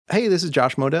Hey, this is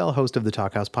Josh Modell, host of the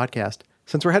Talkhouse podcast.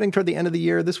 Since we're heading toward the end of the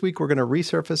year, this week we're going to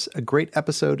resurface a great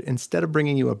episode instead of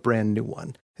bringing you a brand new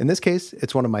one. In this case,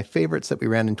 it's one of my favorites that we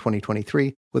ran in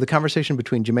 2023 with a conversation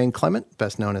between Jemaine Clement,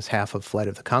 best known as half of Flight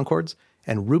of the Conchords,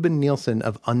 and Ruban Nielson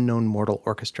of Unknown Mortal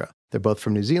Orchestra. They're both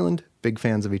from New Zealand, big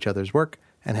fans of each other's work,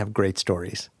 and have great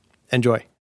stories. Enjoy.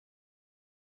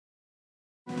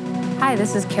 Hi,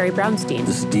 this is Carrie Brownstein.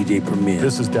 This is DJ Premier.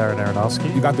 This is Darren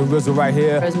Aronofsky. You got the RZA right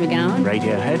here. Rose McGowan.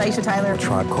 Radiohead. Aisha Tyler.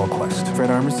 Tribe Called Quest. Fred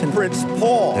Armisen. Fritz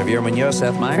Paul. Javier Munoz.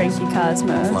 Seth Meyers. Frankie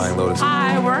Cosmos. Flying Lotus.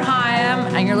 Hi, we're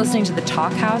Chaim, and you're listening to the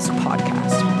Talkhouse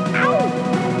podcast.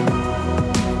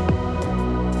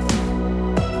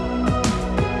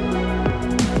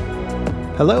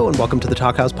 Hello and welcome to the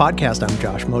Talkhouse podcast. I'm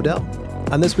Josh Modell.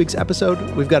 On this week's episode,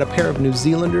 we've got a pair of New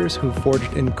Zealanders who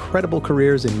forged incredible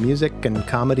careers in music and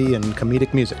comedy and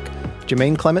comedic music,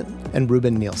 Jemaine Clement and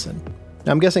Ruban Nielson.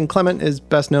 Now, I'm guessing Clement is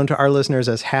best known to our listeners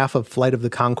as half of Flight of the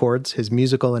Conchords, his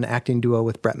musical and acting duo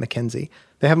with Bret McKenzie.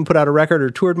 They haven't put out a record or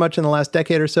toured much in the last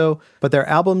decade or so, but their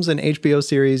albums and HBO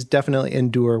series definitely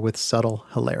endure with subtle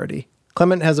hilarity.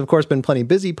 Clement has, of course, been plenty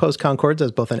busy post-Conchords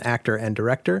as both an actor and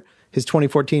director. His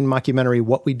 2014 mockumentary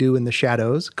What We Do in the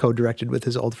Shadows, co-directed with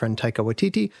his old friend Taika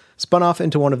Waititi, spun off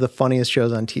into one of the funniest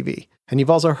shows on TV. And you've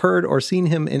also heard or seen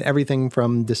him in everything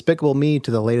from Despicable Me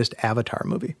to the latest Avatar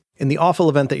movie. In the awful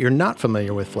event that you're not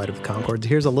familiar with Flight of the Conchords,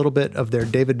 here's a little bit of their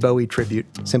David Bowie tribute,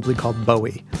 simply called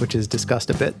Bowie, which is discussed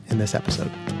a bit in this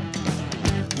episode.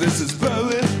 This is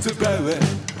Bowie to Bowie.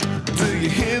 Do you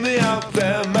hear me out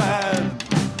there, man?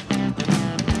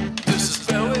 This is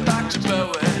Bowie back to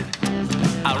Bowie.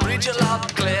 I read you loud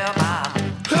and clear,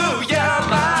 man. Oh, yeah,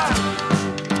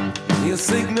 man. Your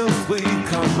signals weak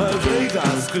on my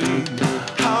radar screen.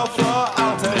 How far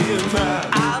out are you, man?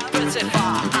 I'm pretty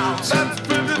far out. That's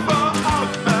pretty far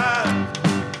out, man.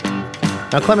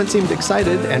 Now, Clement seemed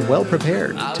excited and well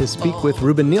prepared to speak with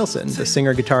Ruban Nielson, the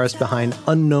singer-guitarist behind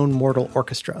Unknown Mortal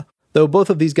Orchestra. Though both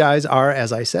of these guys are,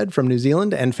 as I said, from New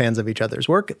Zealand and fans of each other's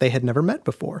work, they had never met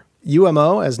before.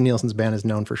 UMO, as Nielson's band is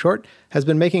known for short, has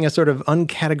been making a sort of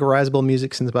uncategorizable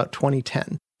music since about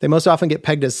 2010. They most often get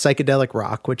pegged as psychedelic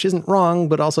rock, which isn't wrong,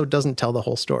 but also doesn't tell the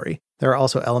whole story. There are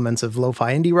also elements of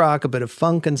lo-fi indie rock, a bit of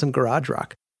funk, and some garage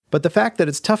rock. But the fact that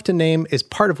it's tough to name is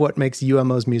part of what makes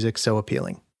UMO's music so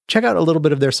appealing. Check out a little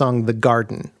bit of their song The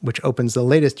Garden, which opens the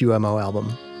latest UMO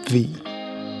album, V.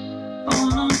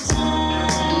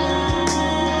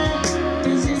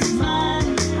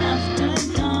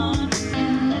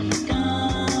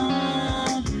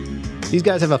 These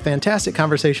guys have a fantastic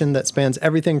conversation that spans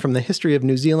everything from the history of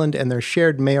New Zealand and their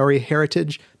shared Maori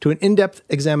heritage to an in-depth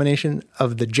examination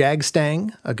of the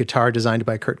Jagstang, a guitar designed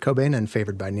by Kurt Cobain and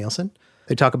favored by Nielson.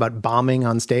 They talk about bombing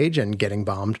on stage and getting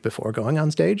bombed before going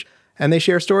on stage, and they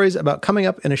share stories about coming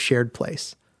up in a shared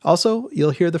place. Also,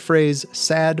 you'll hear the phrase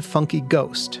sad, funky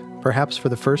ghost, perhaps for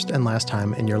the first and last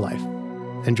time in your life.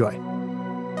 Enjoy.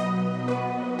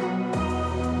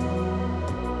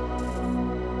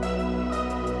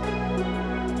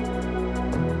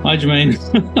 Hi, Jemaine.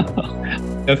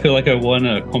 I feel like I won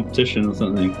a competition or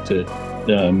something to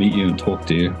meet you and talk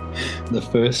to you. The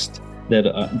first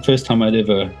time I'd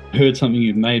ever heard something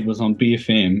you'd made was on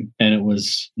BFM, and it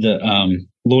was the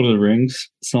Lord of the Rings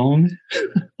song.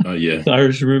 Oh, yeah. So I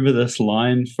just remember this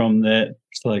line from that.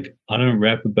 It's like, I don't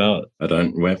rap about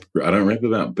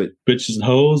bitches and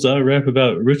hoes. I rap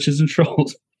about riches and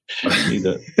trolls.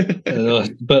 But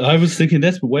I was thinking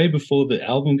that's way before the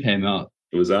album came out.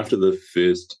 It was after the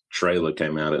first trailer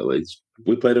came out, at least.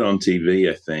 We played it on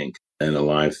TV, I think, in a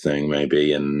live thing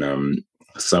maybe, and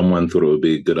someone thought it would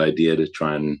be a good idea to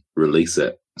try and release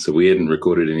it. So we hadn't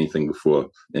recorded anything before,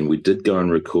 and we did go and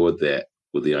record that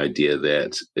with the idea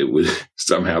that it would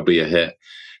somehow be a hit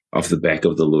off the back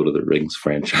of the Lord of the Rings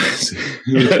franchise.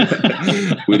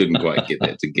 We didn't quite get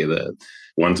that together.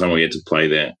 One time we had to play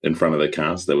that in front of the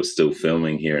cast. They were still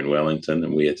filming here in Wellington,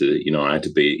 and we had to, I had to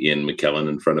be Ian McKellen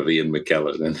in front of Ian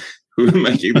McKellen, and we were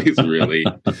making these really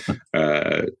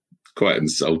quite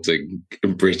insulting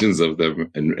impressions of them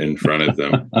in front of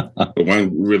them. But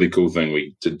one really cool thing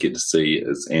we did get to see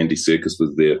is Andy Serkis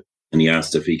was there, and he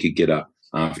asked if he could get up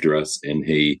after us, and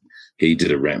he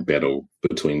did a rap battle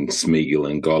between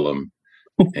Smeagol and Gollum,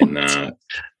 and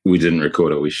we didn't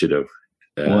record it. We should have.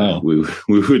 Wow. We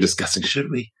were discussing,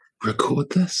 should we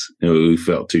record this? And we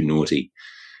felt too naughty.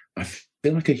 I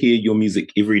feel like I hear your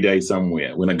music every day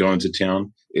somewhere. When I go into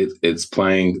town, it's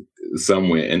playing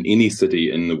somewhere in any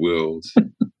city in the world.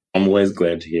 I'm always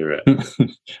glad to hear it.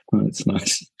 That's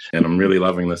nice. And I'm really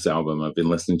loving this album. I've been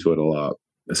listening to it a lot,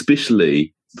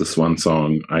 especially this one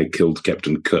song, I Killed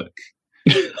Captain Cook.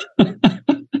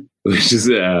 which is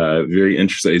very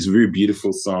interesting. It's a very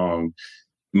beautiful song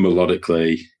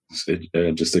melodically,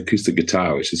 just acoustic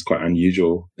guitar, which is quite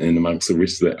unusual in amongst the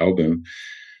rest of the album.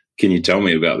 Can you tell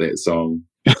me about that song?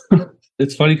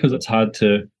 It's funny because it's hard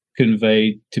to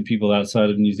convey to people outside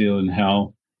of New Zealand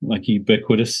how like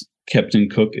ubiquitous Captain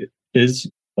Cook is.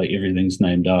 Like everything's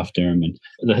named after him and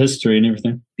the history and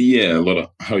everything. Yeah, a lot of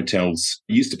hotels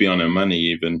used to be on our money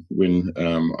even when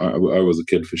I was a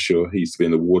kid for sure. He used to be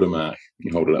in the watermark.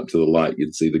 You hold it up to the light,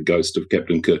 you'd see the ghost of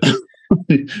Captain Cook.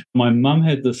 My mum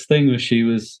had this thing where she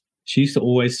used to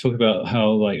always talk about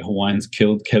how like Hawaiians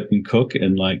killed Captain Cook,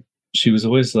 and like she was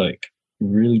always like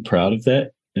really proud of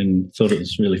that and thought it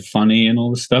was really funny and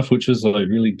all this stuff, which was like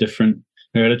really different,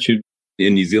 her attitude.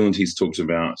 In New Zealand, he's talked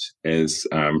about as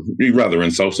rather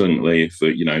insultingly, for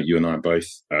you and I both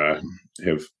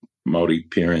have Māori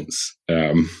parents.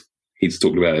 He's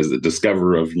talked about as the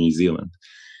discoverer of New Zealand.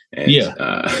 And, yeah,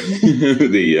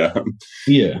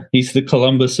 he's the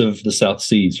Columbus of the South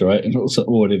Seas, right? And also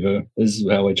whatever is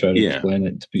how I try to explain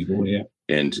it to people. Yeah,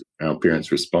 and our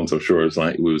parents' response, I'm sure, is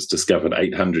like it was discovered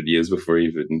 800 years before he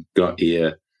even got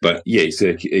here. But yeah,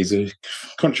 he's a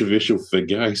controversial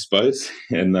figure, I suppose,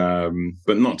 and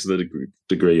but not to the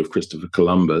degree of Christopher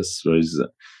Columbus.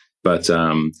 But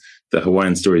the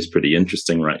Hawaiian story is pretty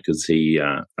interesting, right? Because he,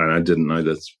 and I didn't know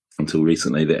this until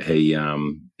recently, that he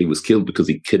was killed because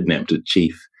he kidnapped a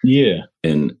chief. Yeah,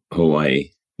 in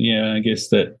Hawaii. Yeah, I guess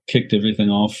that kicked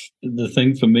everything off. The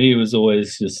thing for me was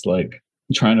always just like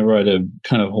trying to write a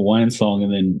kind of Hawaiian song,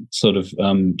 and then sort of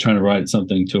trying to write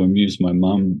something to amuse my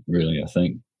mum, really, I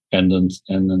think. And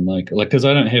then like because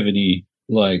I don't have any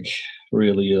like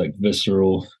really like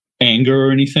visceral anger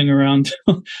or anything around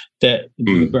that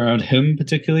around him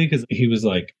particularly, because he was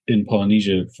like in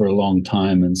Polynesia for a long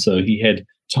time, and so he had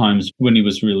times when he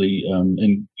was really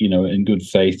in good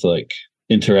faith, like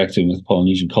interacting with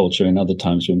Polynesian culture, and other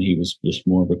times when he was just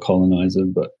more of a colonizer.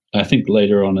 But I think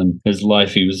later on in his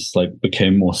life he was like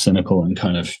became more cynical and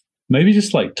kind of maybe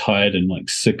just like tired and like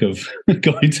sick of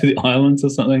going to the islands or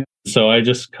something. So I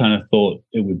just kind of thought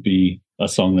it would be a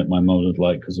song that my mom would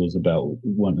like, because it was about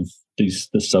one of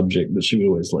the subject that she would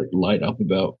always like light up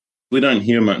about. We don't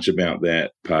hear much about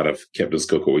that part of Captain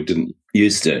Cook, or we didn't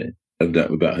used to,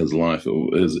 about his life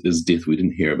or his death. We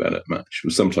didn't hear about it much.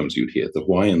 Sometimes you'd hear the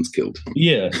Hawaiians killed him.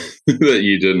 Yeah. That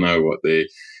you didn't know what the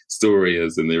story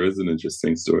is, and there is an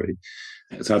interesting story.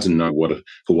 It's hard to know what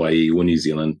Hawaii or New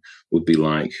Zealand would be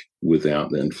like without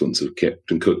the influence of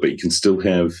Captain Cook, but you can still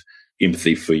have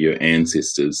empathy for your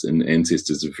ancestors, and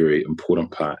ancestors are a very important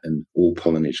part in all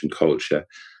Polynesian culture.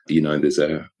 There's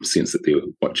a sense that they're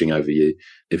watching over you.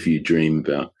 If you dream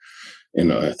about,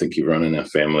 I think everyone in our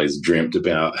families dreamt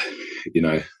about,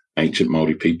 ancient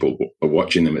Māori people or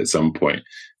watching them at some point.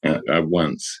 I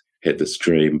once had this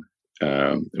dream.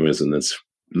 I was in this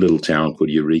little town called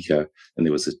Eureka, and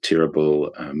there was a terrible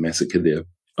massacre there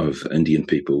of Indian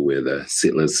people where the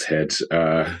settlers had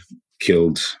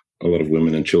killed a lot of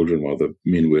women and children while the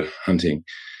men were hunting.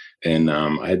 And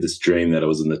I had this dream that I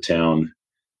was in the town,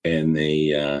 and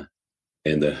the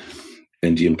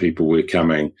Indian people were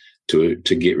coming to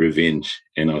get revenge.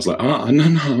 And I was like, oh, no,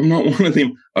 I'm not one of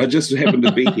them. I just happened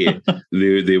to be here.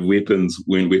 Their weapons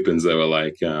weren't weapons. They were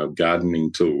like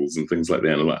gardening tools and things like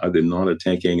that. And I'm like, oh, they're not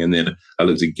attacking. And then I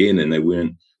looked again, and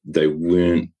they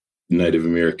weren't Native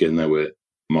American. They were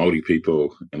Māori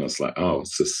people. And I was like, oh,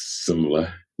 it's just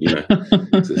similar.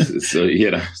 It's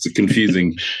a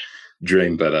confusing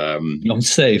dream, but I'm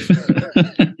safe.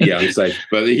 Yeah, I'm safe.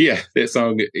 But yeah, that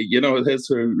song, it has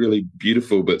a really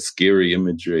beautiful but scary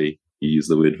imagery. You use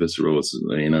the word visceral. It's,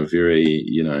 very,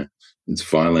 it's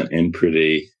violent and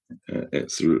pretty.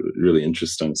 It's a really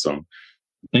interesting song.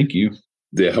 Thank you.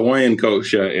 The Hawaiian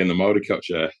culture and the Māori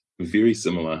culture are very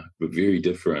similar, but very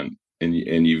different.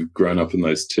 And you've grown up in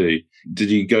those two.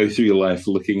 Did you go through your life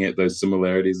looking at those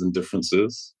similarities and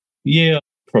differences? Yeah,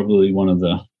 probably one of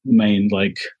the main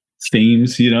like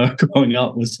themes, growing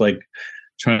up was like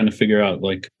trying to figure out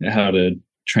like how to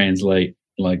translate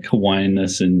like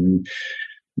Hawaiianness and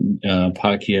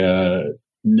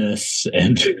Pākehā-ness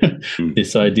and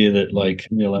this idea that like,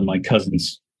 and my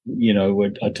cousins,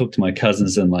 I talk to my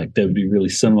cousins and like they would be really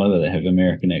similar, that they have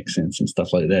American accents and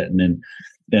stuff like that. And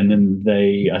then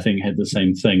they, I think, had the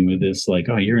same thing with this, like,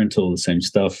 oh, you're into all the same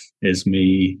stuff as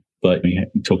me, but you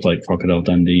talk like Crocodile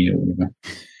Dundee or whatever.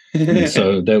 And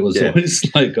so that was always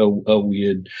like a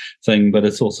weird thing. But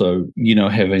it's also,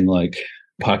 having like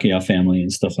Pākehā family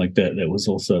and stuff like that, that was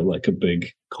also like a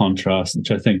big contrast,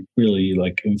 which I think really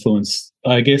like influenced,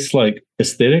 I guess, like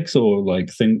aesthetics or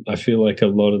like I feel like a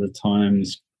lot of the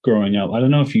times growing up, I don't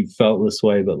know if you felt this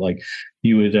way, but like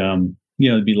you would,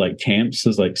 there'd be like camps,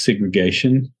 there's like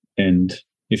segregation. And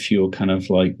if you're kind of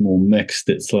like more mixed,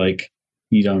 it's like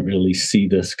you don't really see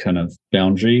this kind of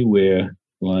boundary where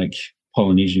like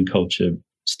Polynesian culture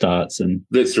starts. And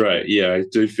that's right. Yeah, I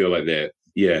do feel like that.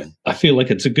 Yeah. I feel like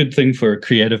it's a good thing for a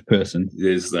creative person.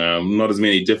 There's not as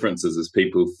many differences as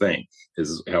people think,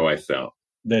 is how I felt.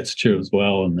 That's true as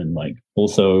well. And then like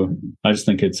also, I just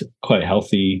think it's quite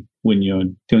healthy when you're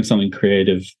doing something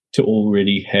creative to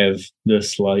already have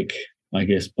this like, I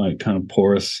guess, like kind of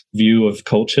porous view of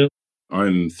culture.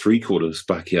 I'm 3/4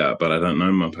 Pākehā, but I don't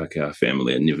know my Pākehā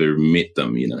family. I never met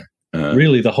them,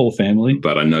 Really, the whole family?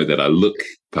 But I know that I look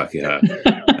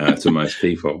Pākehā to most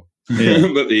people. Yeah.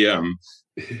 But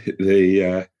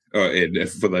and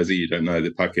for those of you who don't know,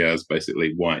 the Pākehā is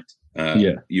basically white,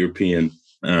 European.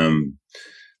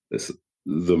 That's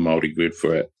the Māori word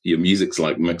for it. Your music's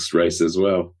like mixed race as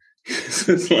well.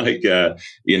 So it's like,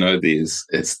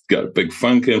 it's got big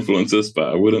funk influences, but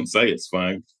I wouldn't say it's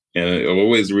funk. And I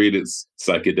always read it's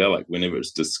psychedelic whenever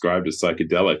it's described as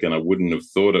psychedelic, and I wouldn't have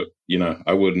thought it,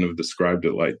 I wouldn't have described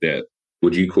it like that.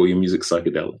 Would you call your music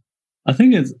psychedelic? I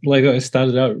think it's like I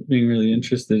started out being really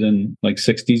interested in like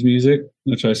 60s music,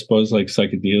 which I suppose like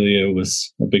psychedelia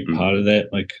was a big part of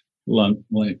that, like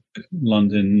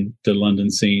London, the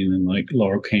London scene and like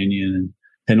Laurel Canyon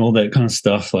and all that kind of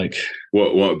stuff. Like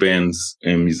what bands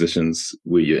and musicians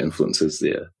were your influences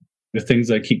there? The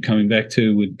things I keep coming back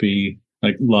to would be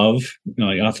like Love,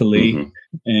 like Arthur Lee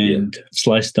and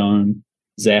Sly Stone,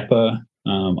 Zappa.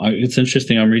 It's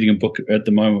interesting. I'm reading a book at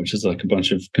the moment, which is like a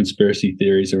bunch of conspiracy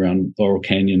theories around Laurel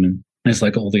Canyon. And there's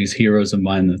like all these heroes of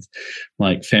mine that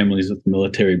like families with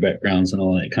military backgrounds and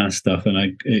all that kind of stuff.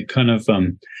 And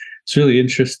it's really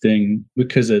interesting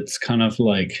because it's kind of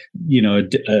like,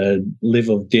 a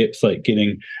level of depth, like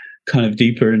getting kind of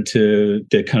deeper into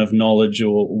the kind of knowledge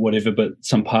or whatever, but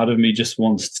some part of me just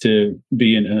wants to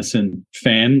be an innocent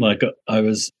fan. Like I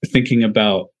was thinking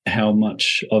about how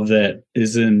much of that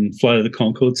is in Flight of the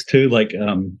Conchords too. Like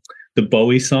the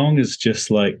Bowie song is just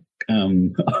like, I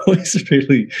always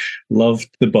really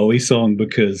loved the Bowie song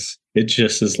because it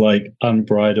just is like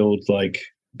unbridled, like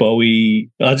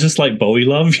Bowie. I just like Bowie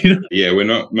love, Yeah, we're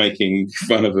not making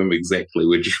fun of him exactly.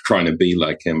 We're just trying to be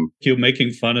like him. You're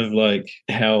making fun of like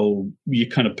how you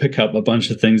kind of pick up a bunch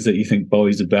of things that you think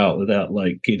Bowie's about without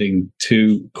like getting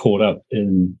too caught up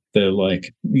in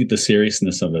the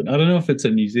seriousness of it. I don't know if it's a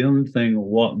New Zealand thing or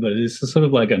what, but it's sort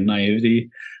of like a naivety,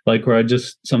 like where I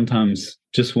just sometimes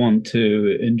just want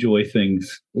to enjoy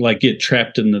things, like get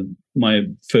trapped in my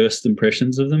first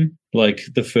impressions of them, like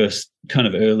the first kind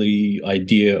of early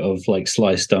idea of like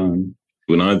Sly Stone.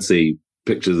 When I'd see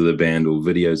pictures of the band or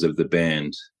videos of the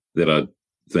band, that I'd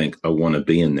think I want to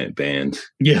be in that band.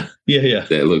 Yeah.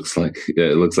 It looks like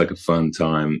a fun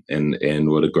time,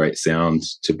 and what a great sound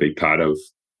to be part of.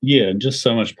 Yeah, just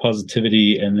so much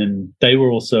positivity. And then they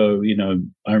were also,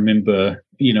 I remember,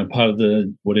 part of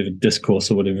the whatever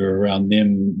discourse or whatever around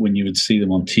them when you would see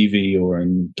them on TV or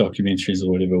in documentaries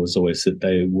or whatever was always that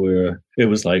it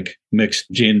was like mixed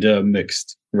gender,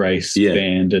 mixed race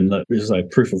band. And it was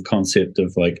like proof of concept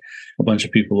of like a bunch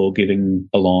of people all getting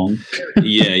along.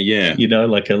 Yeah.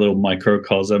 Like a little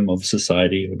microcosm of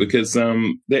society. Because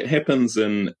that happens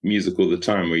in music all the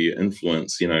time where you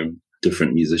influence,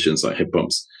 different musicians, like hip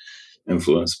hop's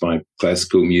influenced by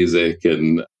classical music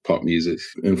and pop music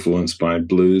influenced by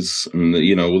blues,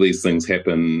 and all these things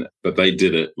happen. But they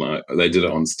did it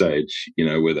on stage,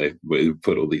 where they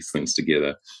put all these things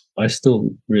together. I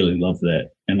still really love that,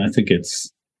 and I think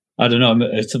it's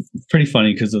pretty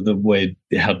funny because of the way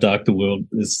how dark the world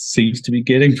seems to be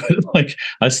getting. But like,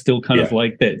 I still kind of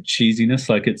like that cheesiness.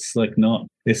 Like it's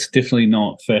definitely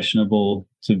not fashionable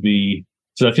to be.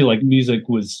 So I feel like music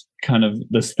was kind of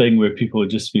this thing where people would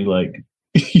just be like,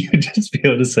 you'd just be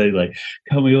able to say like,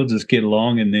 can we all just get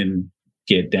along and then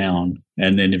get down?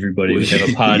 And then everybody would have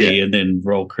a party and then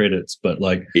roll credits. But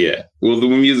like... Yeah. Well, the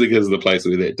music is the place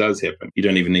where that does happen. You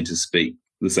don't even need to speak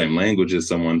the same language as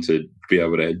someone to be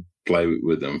able to play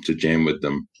with them, to jam with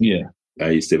them. Yeah. I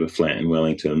used to have a flat in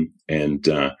Wellington, and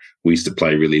we used to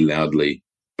play really loudly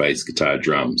bass guitar,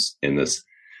 drums, and this...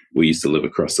 We used to live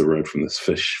across the road from this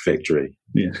fish factory.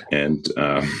 Yeah. And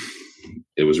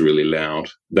it was really loud.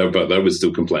 But they would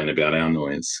still complain about our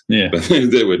noise. Yeah. But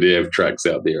they would have trucks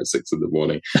out there at 6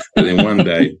 a.m. But then one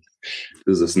day,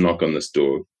 there's this knock on this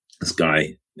door. This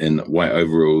guy in white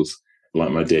overalls,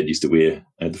 like my dad used to wear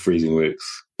at the freezing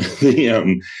works,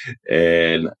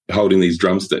 and holding these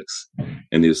drumsticks.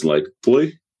 And he was like,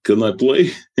 "Play. Can I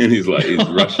play?" And he's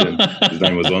Russian. His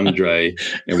name was Andre,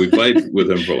 and we played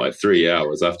with him for like 3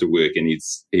 hours after work. And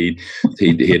he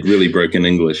had really broken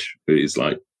English. But he's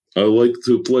like, I like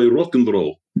to play rock and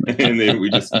roll. And then we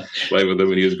just played with him,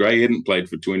 and he was great. He hadn't played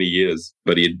for 20 years,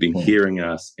 but he had been hearing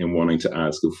us and wanting to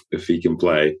ask if he can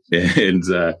play. And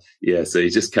so he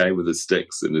just came with his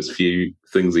sticks and his few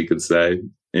things he could say.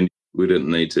 And we didn't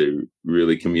need to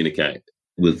really communicate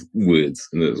with words.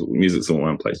 And the music's in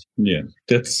one place. Yeah,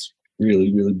 that's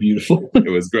really, really beautiful.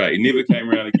 It was great. He never came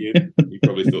around again. He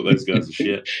probably thought those guys are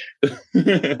shit.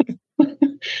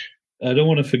 I don't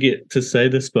want to forget to say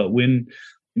this, but when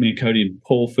me and Cody and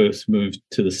Paul first moved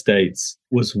to the States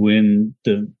was when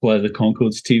the Flight of the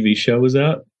Conchords TV show was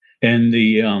out. And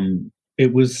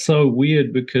it was so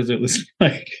weird because it was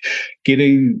like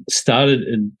getting started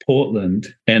in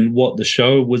Portland, and what the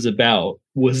show was about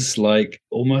was like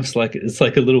almost like it's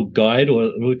like a little guide,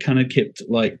 or we kind of kept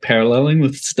like paralleling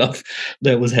with stuff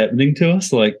that was happening to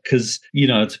us, like because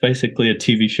it's basically a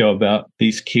TV show about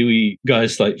these Kiwi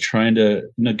guys like trying to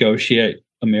negotiate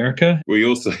America. We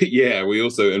also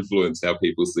influence how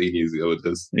people see New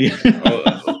Zealanders. Yeah.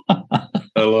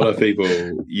 A lot of people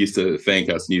used to thank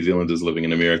us New Zealanders living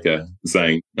in America,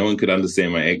 saying no one could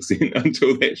understand my accent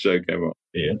until that show came on.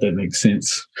 Yeah, that makes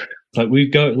sense. Like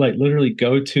we'd literally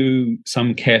go to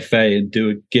some cafe and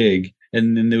do a gig,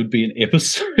 and then there would be an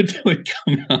episode that would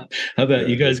come out about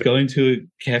you guys going to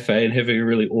a cafe and having a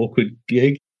really awkward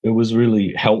gig. It was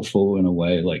really helpful in a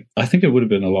way. Like I think it would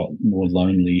have been a lot more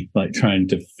lonely, like trying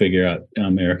to figure out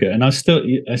America. And I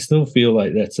still feel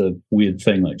like that's a weird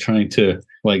thing, like trying to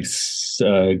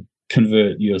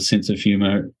convert your sense of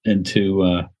humor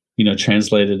into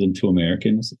translate it into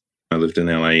Americans. I lived in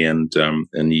LA and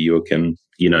in New York, and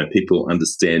people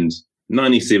understand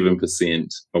 97%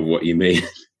 of what you mean.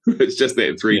 It's just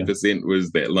that 3%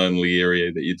 was that lonely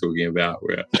area that you're talking about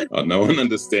where no one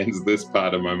understands this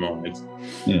part of my mind.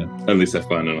 Yeah. Unless I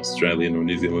find an Australian or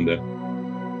New Zealander.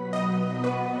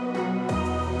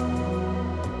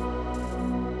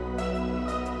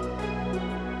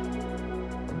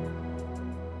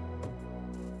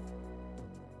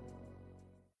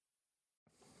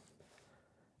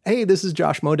 Hey, this is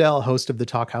Josh Modell, host of the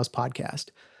Talkhouse podcast.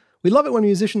 We love it when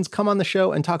musicians come on the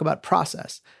show and talk about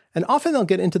process. And often they'll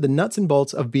get into the nuts and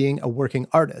bolts of being a working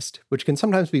artist, which can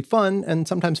sometimes be fun and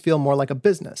sometimes feel more like a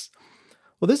business.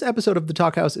 Well, this episode of The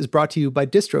Talkhouse is brought to you by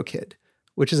DistroKid,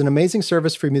 which is an amazing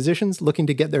service for musicians looking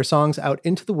to get their songs out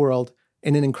into the world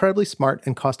in an incredibly smart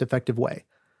and cost-effective way.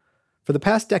 For the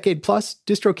past decade plus,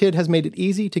 DistroKid has made it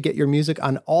easy to get your music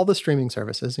on all the streaming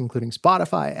services, including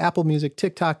Spotify, Apple Music,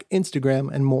 TikTok,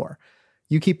 Instagram, and more.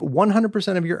 You keep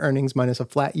 100% of your earnings minus a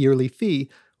flat yearly fee,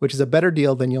 which is a better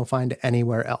deal than you'll find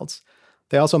anywhere else.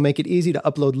 They also make it easy to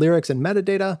upload lyrics and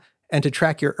metadata, and to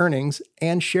track your earnings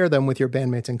and share them with your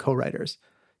bandmates and co-writers.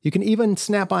 You can even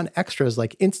snap on extras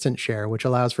like Instant Share, which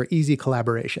allows for easy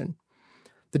collaboration.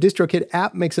 The DistroKid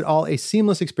app makes it all a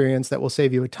seamless experience that will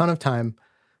save you a ton of time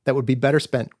that would be better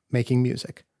spent making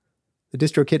music. The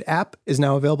DistroKid app is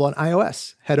now available on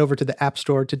iOS. Head over to the App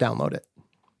Store to download it.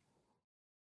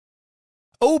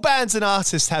 All bands and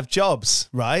artists have jobs,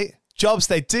 right? Jobs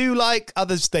they do like,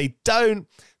 others they don't.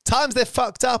 Times they're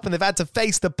fucked up and they've had to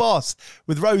face the boss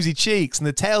with rosy cheeks and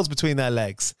the tails between their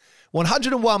legs.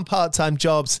 101 Part-Time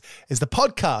Jobs is the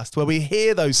podcast where we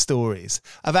hear those stories.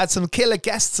 I've had some killer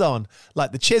guests on,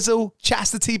 like The Chisel,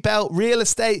 Chastity Belt, Real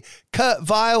Estate, Kurt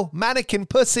Vile, Mannequin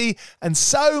Pussy, and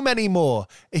so many more.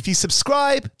 If you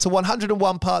subscribe to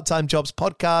 101 Part-Time Jobs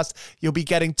podcast, you'll be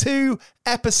getting 2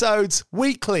 episodes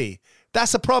weekly.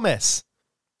 That's a promise.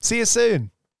 See you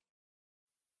soon.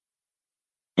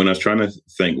 When I was trying to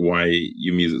think why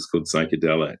your music's called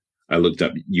psychedelic, I looked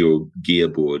up your gear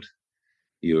board,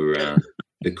 your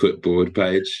equip board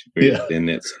page. Yeah. And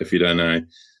that's, if you don't know,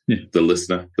 the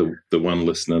listener, the one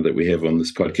listener that we have on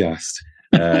this podcast,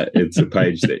 it's a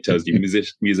page that tells you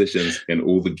musicians and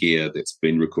all the gear that's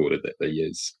been recorded that they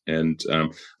use. And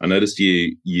I noticed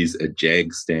you use a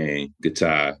Jag Stang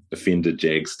guitar, a Fender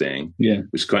Jag Stang, which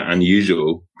is quite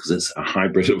unusual because it's a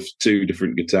hybrid of 2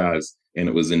 different guitars. And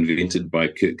it was invented by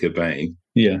Kurt Cobain.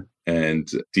 Yeah. And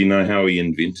do you know how he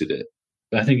invented it?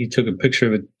 I think he took a picture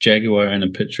of a Jaguar and a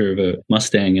picture of a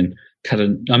Mustang and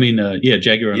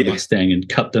Jaguar and Mustang and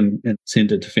cut them and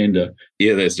sent it to Fender.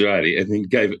 Yeah, that's right. And then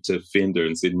gave it to Fender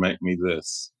and said, make me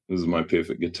this. This is my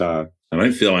perfect guitar. I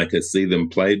don't feel like I see them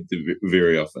played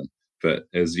very often. But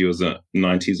is yours a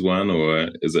 90s one or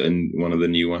is it in one of the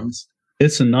new ones?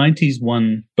 It's a 90s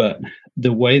one, but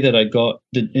the way that I got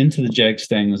into the Jag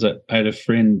Stang was that I had a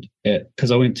friend because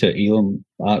I went to Elam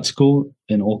Art School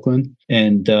in Auckland,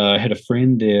 and I had a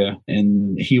friend there,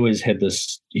 and he always had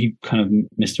he kind of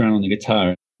messed around on the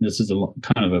guitar. This is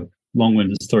kind of a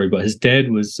long-winded story, but his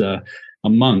dad was a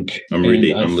monk. I'm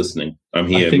ready. I'm listening. I'm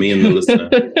here. Me and the listener.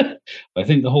 I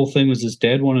think the whole thing was his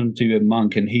dad wanted him to be a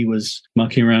monk, and he was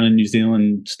mucking around in New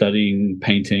Zealand studying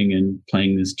painting and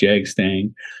playing this jag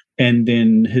stang. And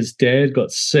then his dad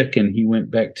got sick and he went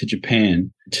back to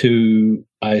Japan to,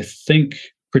 I think,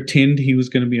 pretend he was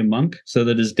going to be a monk so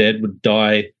that his dad would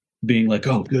die being like,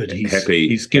 oh, good,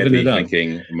 he's given it up.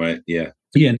 Thinking, yeah.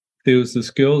 Yeah, there was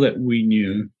this girl that we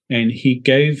knew, and he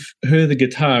gave her the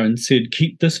guitar and said,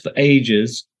 keep this for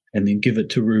ages and then give it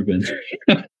to Ruban.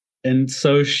 And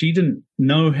so she didn't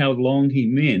know how long he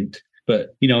meant.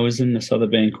 But, I was in this other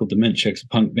band called the Minchicks, a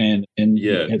punk band. And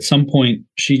at some point,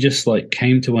 she just like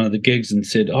came to one of the gigs and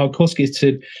said, Kosuke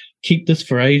said, keep this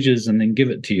for ages and then give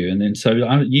it to you. And then so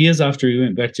years after he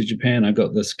went back to Japan, I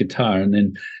got this guitar. And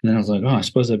then I was like, I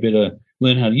suppose I better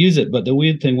learn how to use it. But the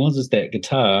weird thing was that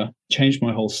guitar changed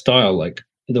my whole style. Like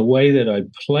the way that I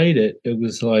played it, it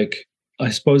was like,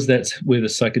 I suppose that's where the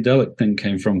psychedelic thing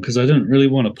came from, because I didn't really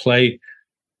want to play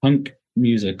punk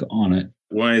music on it.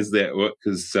 Why is that?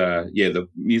 Because the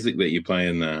music that you play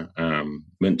in the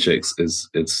Minchicks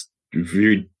it's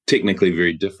very technically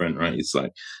very different, right? It's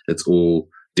like it's all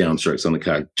downstrokes on the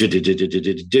card,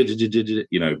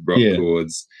 rock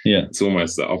chords. Yeah, it's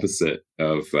almost the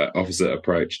opposite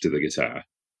approach to the guitar.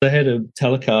 I had a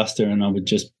Telecaster and I would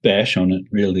just bash on it,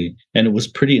 really, and it was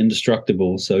pretty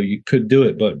indestructible. So you could do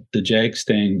it, but the jag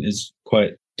stang is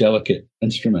quite delicate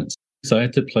instruments. So I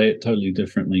had to play it totally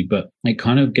differently, but it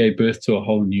kind of gave birth to a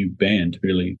whole new band,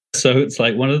 really. So it's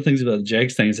like one of the things about the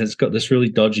jag stang is it's got this really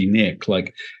dodgy neck.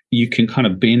 Like you can kind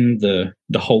of bend the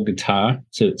whole guitar,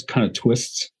 so it kind of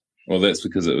twists. Well, that's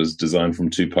because it was designed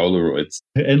from two Polaroids.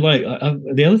 And like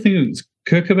the other thing is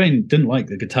Kurt Cobain didn't like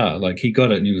the guitar. Like he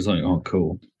got it and he was like, oh,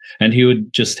 cool. And he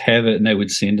would just have it and they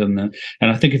would send him and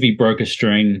I think if he broke a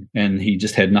string and he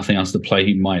just had nothing else to play,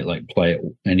 he might like play it,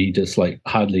 and he just like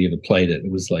hardly ever played it.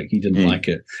 It was like he didn't like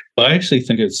it. But I actually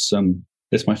think it's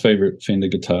my favorite Fender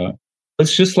guitar.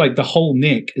 It's just like the whole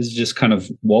neck is just kind of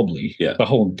wobbly. Yeah.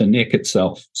 The neck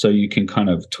itself. So you can kind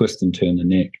of twist and turn the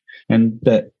neck. And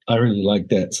that I really like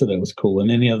that. So that was cool. And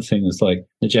then the other thing was like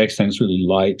the jag stang's really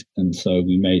light. And so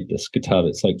we made this guitar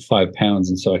that's like 5 pounds.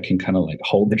 And so I can kind of like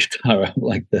hold the guitar out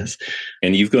like this.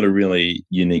 And you've got a really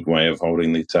unique way of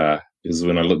holding the guitar, because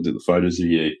when I looked at the photos of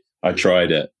you, I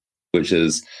tried it, which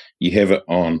is you have it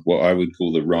on what I would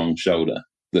call the wrong shoulder,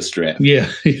 the strap.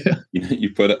 Yeah.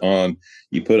 You put it on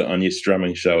your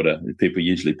strumming shoulder. People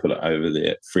usually put it over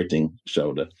their fretting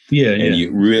shoulder. Yeah.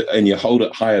 And you hold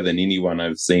it higher than anyone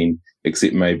I've seen,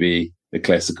 except maybe the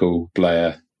classical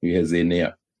player who has their knee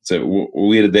up. So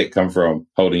where did that come from,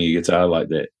 holding a guitar like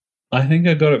that? I think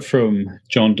I got it from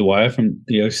John Dwyer from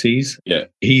the OCs. Yeah.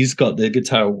 He's got the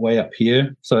guitar way up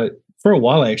here. So for a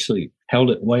while, I actually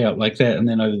held it way up like that. And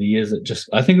then over the years,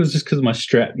 I think it was just because my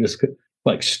strap just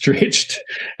like stretched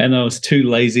and I was too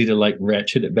lazy to like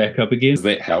ratchet it back up again. Does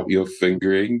that help your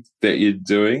fingering that you're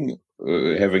doing,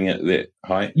 having it that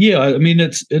height? Yeah, I mean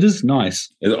it is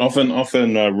nice.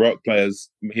 Often rock players,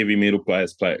 heavy metal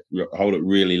players hold it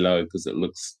really low because it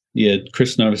looks. Yeah,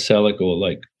 Chris Novoselic or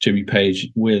like Jimmy Page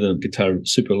wear the guitar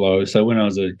super low. So when I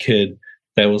was a kid,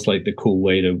 that was like the cool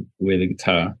way to wear the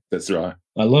guitar. That's right.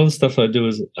 A lot of the stuff I do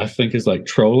is like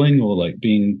trolling or like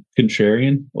being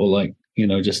contrarian or like,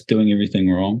 just doing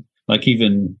everything wrong. Like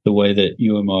even the way that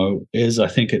UMO is, I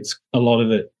think a lot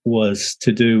of it was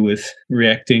to do with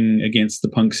reacting against the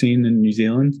punk scene in New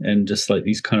Zealand and just like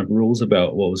these kind of rules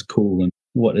about what was cool and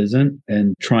what isn't,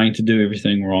 and trying to do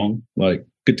everything wrong, like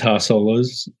guitar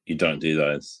solos. You don't do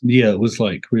those. Yeah, it was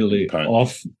like really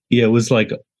off. Yeah, it was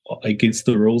like against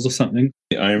the rules or something.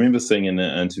 I remember seeing an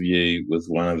interview with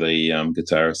one of the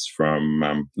guitarists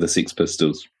from the Sex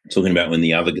Pistols talking about when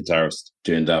the other guitarist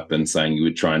turned up and saying you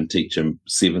would try and teach him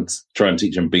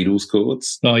Beatles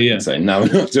chords. Oh, yeah. And saying, no,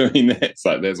 we're not doing that. It's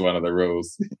like, that's one of the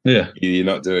rules. Yeah. You're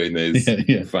not doing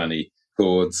these funny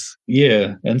chords.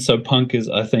 Yeah. And so punk is,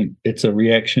 I think it's a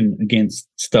reaction against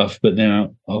stuff, but then I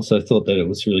also thought that it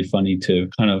was really funny to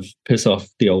kind of piss off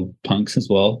the old punks as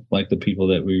well, like the people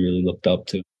that we really looked up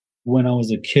to. When I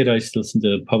was a kid, I used to listen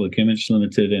to Public Image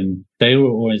Limited, and they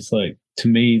were always like, to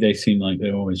me, they seemed like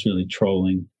they were always really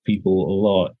trolling people a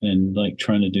lot and like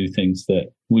trying to do things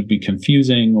that would be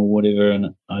confusing or whatever.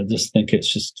 And I just think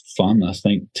it's just fun, I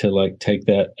think, to like take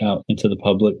that out into the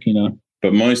public,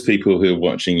 But most people who are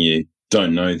watching you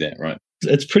don't know that, right?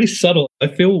 It's pretty subtle. I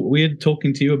feel weird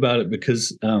talking to you about it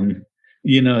because,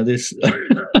 this...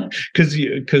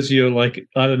 Because you're like,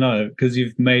 I don't know, because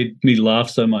you've made me laugh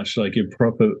so much, like you're a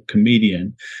proper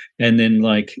comedian. And then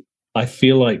like, I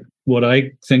feel like what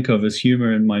I think of as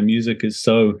humor in my music is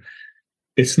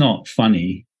it's not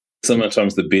funny.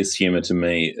 Sometimes the best humor to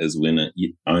me is when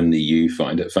only you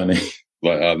find it funny.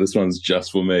 Like, oh, this one's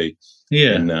just for me.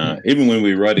 Yeah. And even when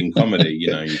we're writing comedy,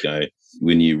 you go,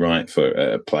 when you write for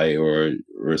a play or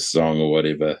a song or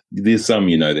whatever, there's some,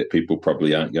 that people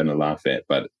probably aren't going to laugh at,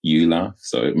 but you laugh.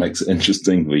 So it makes it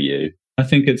interesting for you. I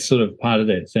think it's sort of part of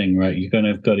that thing, right? You're going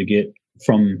to have got to get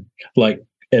from, like,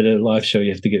 at a live show,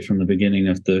 you have to get from the beginning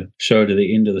of the show to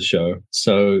the end of the show.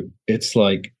 So it's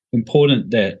like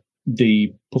important that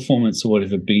the performance or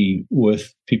whatever be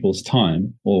worth people's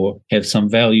time or have some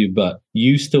value, but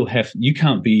you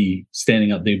can't be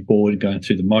standing up there bored going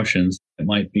through the motions. It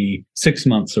might be 6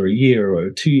 months or a year or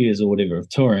 2 years or whatever of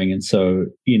touring. And so,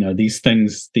 these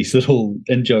things, these little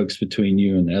in-jokes between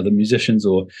you and the other musicians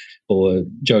or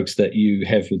jokes that you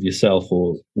have with yourself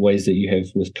or ways that you have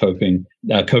with coping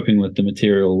with the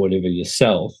material or whatever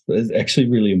yourself is actually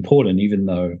really important, even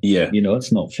though,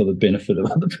 it's not for the benefit of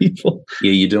other people.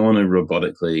 Yeah, you don't want to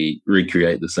robotically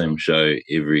recreate the same show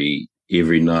every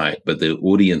night, but the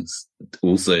audience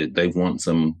also, they want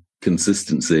some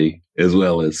consistency as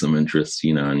well as some interest,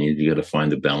 and you got to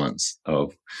find a balance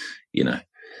of,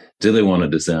 do they want it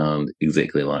to sound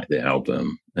exactly like the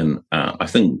album? And I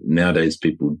think nowadays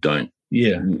people don't.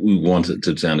 Yeah, we want it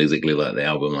to sound exactly like the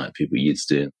album, like people used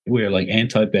to. We're like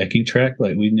anti-backing track,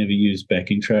 like we never use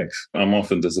backing tracks. I'm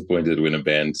often disappointed when a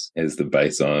band has the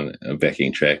bass on a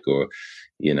backing track or,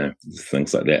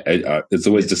 things like that. It's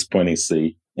always disappointing to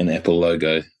see an Apple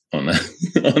logo on a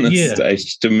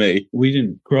stage to me. We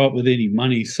didn't grow up with any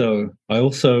money, so I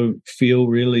also feel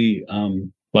really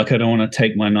like I don't want to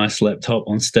take my nice laptop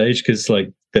on stage because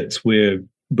like that's where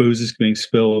booze is being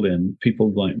spilled and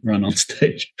people like run on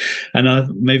stage. And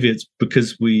maybe it's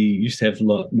because we used to have a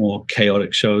lot more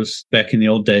chaotic shows back in the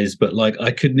old days, but like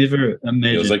I could never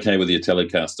imagine. It was okay with your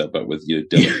Telecaster, but with your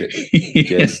delicate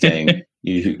gas tank,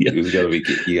 you gotta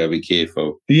be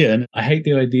careful. Yeah, and I hate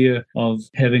the idea of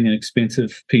having an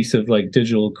expensive piece of like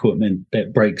digital equipment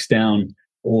that breaks down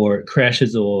or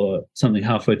crashes or something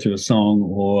halfway through a song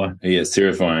or... Yeah, it's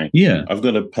terrifying. Yeah. I've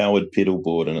got a powered pedal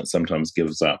board and it sometimes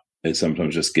gives up. It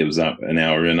sometimes just gives up an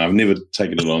hour in. I've never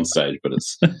taken it on stage, but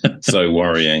it's so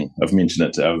worrying. I've mentioned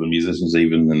it to other musicians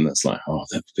even, and it's like, oh,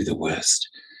 that would be the worst.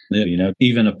 Yeah,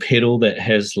 even a pedal that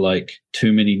has like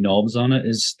too many knobs on it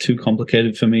is too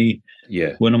complicated for me.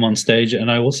 Yeah. When I'm on stage.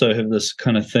 And I also have this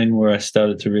kind of thing where I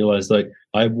started to realize like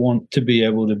I want to be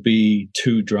able to be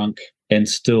too drunk and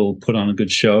still put on a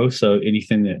good show. So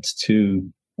anything that's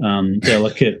too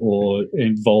delicate or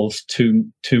involves too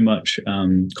much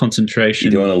concentration.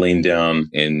 You don't want to lean down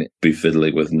and be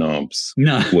fiddly with knobs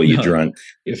while you're drunk.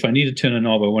 If I need to turn a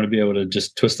knob, I want to be able to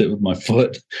just twist it with my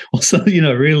foot. Also,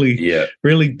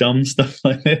 really dumb stuff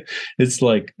like that. It's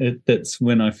like, that's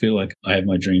when I feel like I have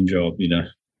my dream job,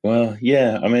 Well,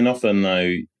 yeah. I mean, often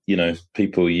though,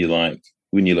 people you like,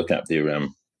 when you look up their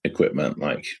equipment,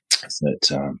 like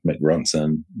Mick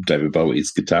Ronson, David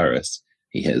Bowie's guitarist,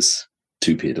 he has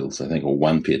 2 pedals, I think, or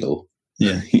 1 pedal.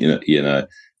 Yeah. And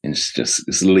it's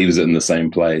just leaves it in the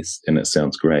same place and it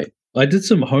sounds great. I did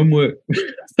some homework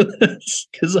for this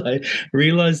because I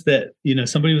realized that,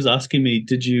 somebody was asking me,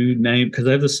 did you name, because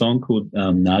I have this song called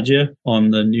Nadia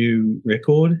on the new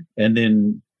record. And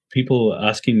then people were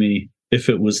asking me if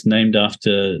it was named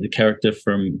after the character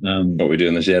from... What We Do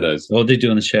in the Shadows. What They Do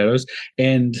in the Shadows.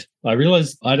 And I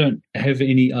realized I don't have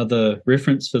any other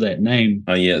reference for that name.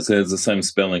 Oh, yeah. So it's the same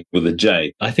spelling with a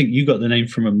J. I think you got the name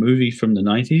from a movie from the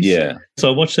 90s. Yeah. So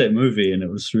I watched that movie and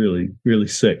it was really, really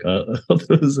sick. I thought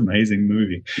it was an amazing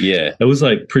movie. Yeah. It was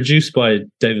like produced by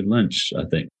David Lynch, I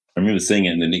think. I remember seeing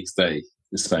it and the next day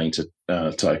saying to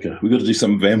Taika, we got to do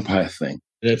some vampire thing.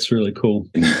 That's really cool.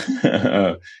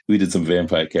 We did some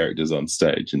vampire characters on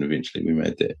stage and eventually we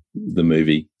made the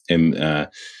movie. And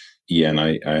and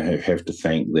I have to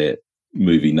thank that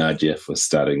movie Nadia for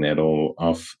starting that all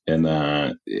off. And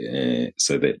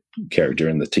so that character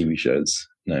in the TV show's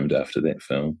named after that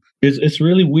film. It's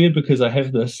really weird because I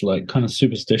have this like kind of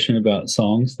superstition about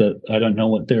songs that I don't know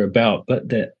what they're about, but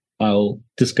that I'll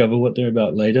discover what they're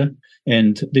about later.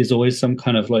 And there's always some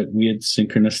kind of like weird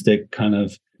synchronistic kind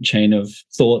of chain of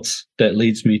thoughts that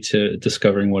leads me to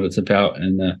discovering what it's about.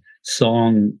 And the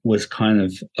song was kind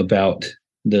of about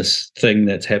this thing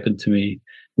that's happened to me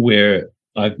where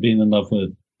I've been in love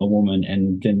with a woman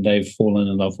and then they've fallen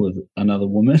in love with another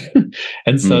woman.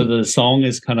 And so the song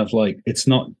is kind of like, it's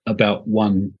not about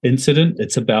one incident.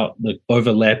 It's about the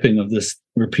overlapping of this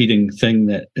repeating thing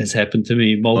that has happened to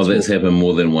me multiple. Oh, that's happened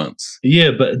more than once.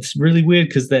 Yeah, but it's really weird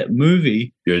because that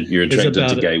movie. You're attracted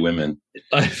to gay women.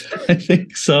 I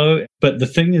think so. But the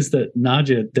thing is that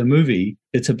Nadia, the movie,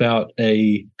 it's about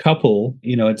a couple.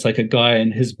 It's like a guy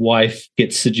and his wife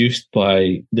gets seduced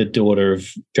by the daughter of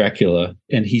Dracula,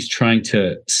 and he's trying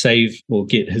to save or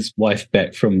get his wife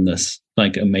back from this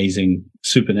like amazing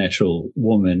supernatural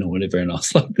woman or whatever. And I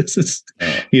was like, this is,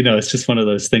 it's just one of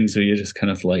those things where you're just kind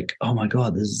of like, oh my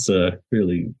God, this is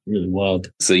really, really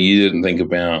wild. So you didn't think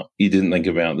about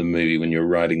the movie when you were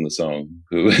writing the song,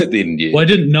 didn't you? Well,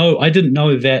 I didn't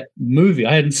know that movie.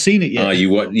 I hadn't seen it yet. Oh,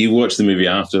 you watched the movie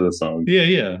after the song.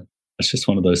 Yeah. It's just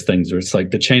one of those things where it's like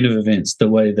the chain of events, the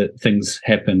way that things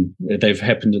happen, they've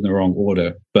happened in the wrong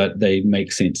order, but they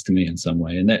make sense to me in some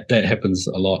way. And that happens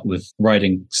a lot with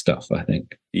writing stuff, I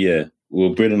think. Yeah.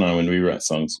 Well, Brett and I, when we write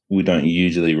songs, we don't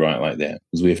usually write like that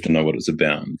because we have to know what it's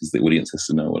about, because the audience has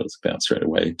to know what it's about straight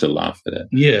away to laugh at it.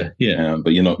 Yeah.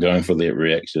 But you're not going for that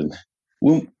reaction.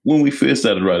 When we first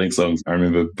started writing songs, I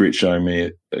remember Brett showing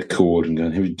me a chord and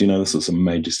going, hey, do you know this was a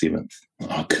major seventh?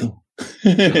 Oh, cool.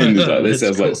 And it's like, that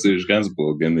sounds cool. Like Serge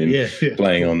Gainsbourg, and then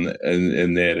playing on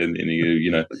in that, and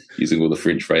using all the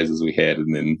French phrases we had,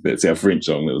 and then that's our French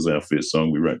song. That was our first song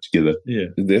we wrote together. Yeah,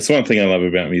 that's one thing I love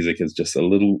about music, is just a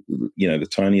little, the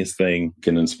tiniest thing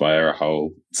can inspire a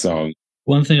whole song.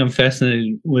 One thing I'm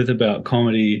fascinated with about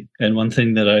comedy, and one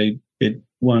thing that it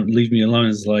won't leave me alone,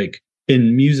 is like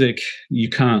in music you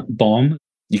can't bomb.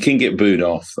 You can get booed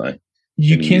off though.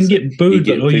 You can get booed,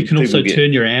 or you can also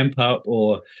turn your amp up,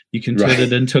 or you can turn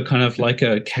it into kind of like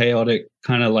a chaotic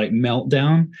kind of like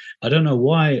meltdown. I don't know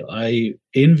why I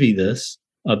envy this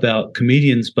about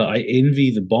comedians, but I envy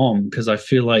the bomb, because I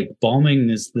feel like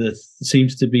bombing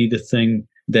seems to be the thing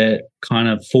that kind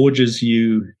of forges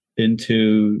you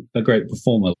into a great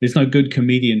performer. There's no good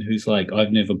comedian who's like,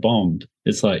 I've never bombed.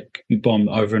 It's like you bomb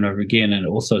over and over again, and it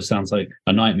also sounds like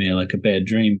a nightmare, like a bad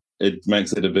dream. It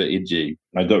makes it a bit edgy.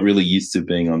 I got really used to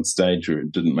being on stage where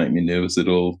it didn't make me nervous at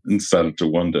all, and started to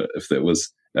wonder if that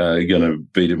was going to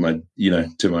be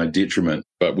to my detriment.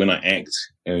 But when I act,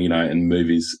 in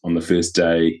movies on the first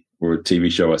day or a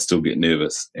TV show, I still get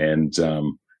nervous, and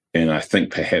I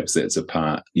think perhaps that's a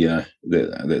part. Yeah,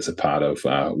 that's a part of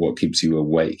what keeps you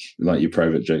awake, like your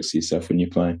private jokes to yourself when you're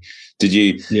playing. Did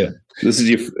you? Yeah. Is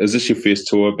this your first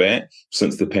tour back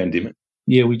since the pandemic?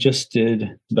 Yeah, we just did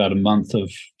about a month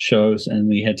of shows, and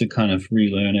we had to kind of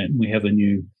relearn it. We have a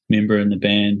new member in the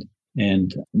band,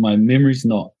 and my memory's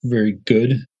not very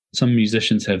good. Some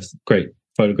musicians have great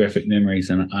photographic memories,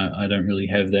 and I don't really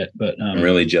have that. But I'm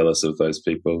really jealous of those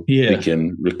people. Yeah, who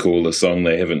can recall a song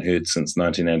they haven't heard since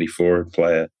 1984 and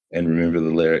play it and remember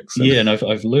the lyrics. Yeah, and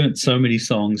I've learned so many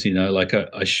songs. Like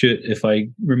I should, if I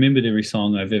remembered every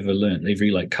song I've ever learned, every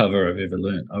like cover I've ever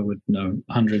learned, I would know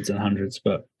hundreds and hundreds.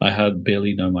 But I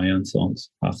barely know my own songs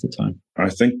half the time. I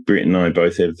think Brett and I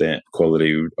both have that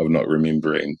quality of not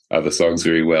remembering other songs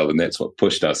very well, and that's what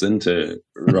pushed us into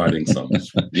writing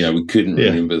songs. We couldn't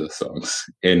remember the songs.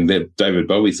 And that David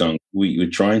Bowie song, we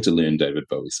were trying to learn David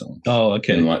Bowie songs. Oh,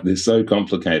 okay. And they're so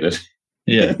complicated.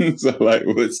 Yeah. So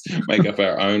let's make up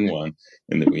our own one,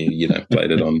 and then we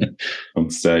played it on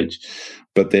stage.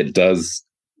 But that does,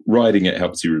 writing it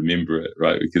helps you remember it,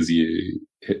 right? Because you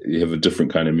have a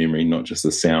different kind of memory, not just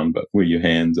the sound, but where your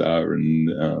hands are, and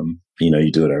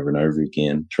you do it over and over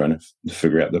again, trying to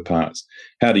figure out the parts.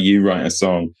 How do you write a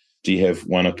song? Do you have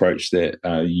one approach that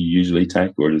you usually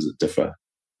take, or does it differ?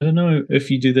 I don't know if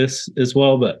you do this as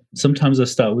well, but sometimes I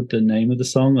start with the name of the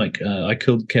song. Like I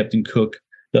Killed Captain Cook.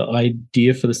 The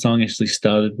idea for the song actually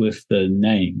started with the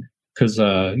name, because,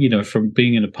 from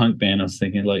being in a punk band, I was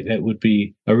thinking like that would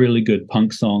be a really good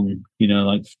punk song,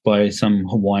 like by some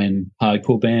Hawaiian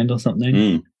hardcore band or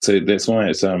something. So that's why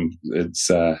it's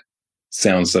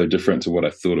sounds so different to what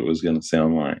I thought it was going to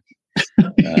sound like.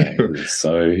 It's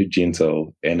so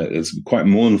gentle, and it is quite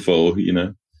mournful,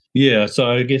 Yeah,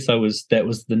 so I guess that was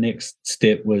the next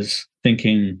step, was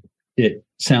thinking it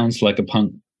sounds like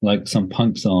like some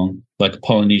punk song, like a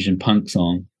Polynesian punk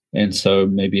song. And so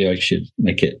maybe I should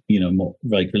make it, more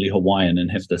like really Hawaiian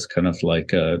and have this kind of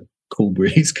like a cool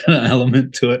breeze kind of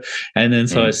element to it. And then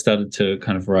so I started to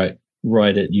kind of write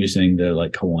it using the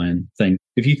like Hawaiian thing.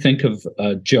 If you think of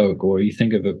a joke, or you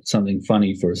think of something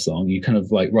funny for a song, you kind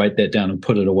of like write that down and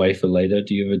put it away for later.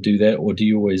 Do you ever do that, or do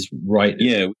you always write it?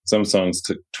 Yeah, some songs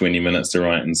took 20 minutes to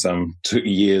write, and some took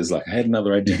years. Like I had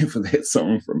another idea for that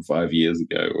song from 5 years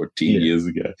ago or 10 years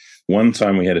ago. One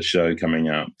time we had a show coming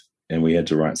up, and we had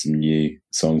to write some new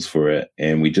songs for it,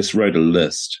 and we just wrote a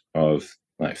list of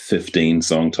like 15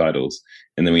 song titles,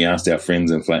 and then we asked our friends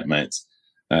and flatmates,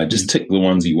 Just tick the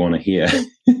ones you want to hear.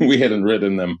 We hadn't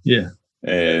written them. Yeah.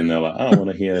 And they're like, I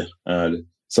want to hear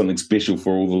something special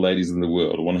for all the ladies in the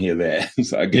world. I want to hear that.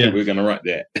 So we're going to write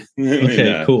that.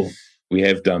 Okay, cool. We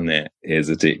have done that as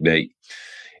a technique.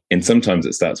 And sometimes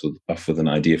it starts off with an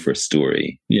idea for a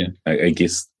story. Yeah. I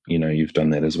guess, you've done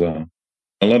that as well.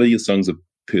 A lot of your songs are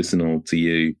personal to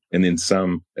you. And then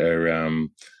some are,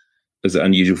 is it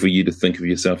unusual for you to think of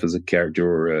yourself as a character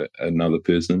or another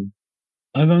person?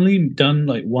 I've only done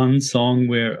like one song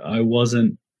where I was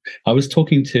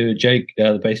talking to Jake,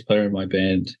 the bass player in my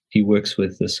band. He works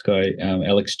with this guy,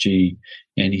 Alex G,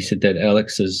 and he said that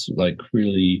Alex is like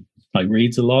really like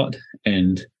reads a lot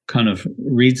and kind of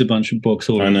reads a bunch of books.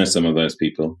 I know some of those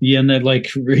people. Yeah, and they like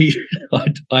read.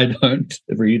 I don't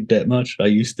read that much. I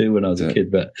used to when I was a kid,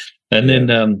 but like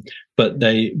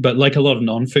a lot of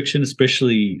nonfiction,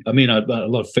 especially. I mean, a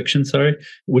lot of fiction. Sorry,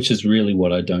 which is really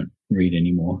what I don't read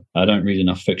anymore. I don't read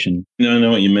enough fiction. No, I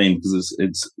know what you mean, because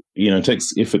it's it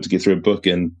takes effort to get through a book,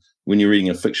 and when you're reading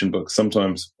a fiction book,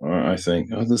 sometimes I think,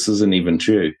 this isn't even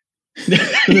true.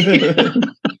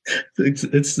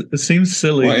 It seems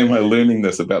silly. Why am I learning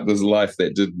this about this life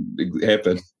that didn't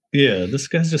happen? Yeah, this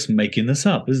guy's just making this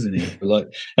up, isn't he? Like,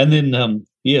 and then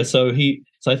so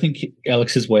I think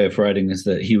Alex's way of writing is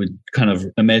that he would kind of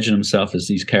imagine himself as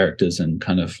these characters and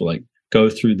kind of like go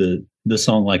through the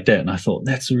song like that. And I thought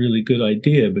that's a really good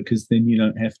idea, because then you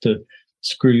don't have to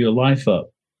screw your life up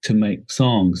to make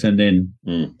songs. And then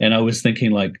and I was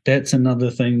thinking, like, that's another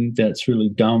thing that's really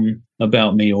dumb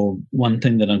about me, or one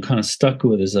thing that I'm kind of stuck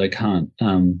with, is I can't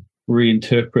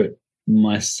reinterpret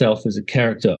myself as a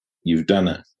character. You've done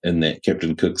it in that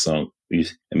Captain Cook song. You're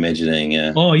imagining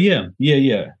Oh yeah.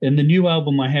 In the new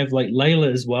album I have like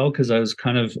Layla as well, because I was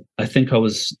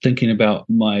thinking about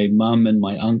my mum and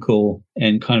my uncle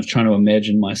and kind of trying to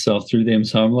imagine myself through them.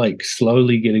 So I'm like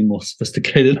slowly getting more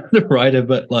sophisticated as a writer,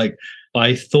 but like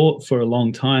I thought for a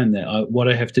long time that what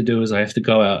I have to do is I have to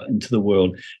go out into the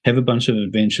world, have a bunch of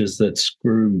adventures that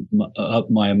screw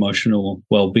up my emotional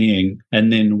well-being.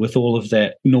 And then with all of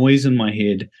that noise in my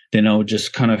head, then I would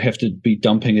just kind of have to be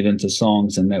dumping it into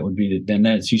songs. And that would be, then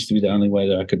that used to be the only way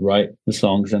that I could write the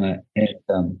songs. And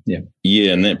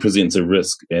Yeah, and that presents a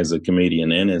risk as a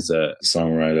comedian and as a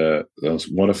songwriter.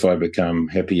 What if I become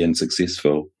happy and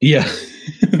successful? Yeah.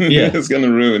 Yeah. It's going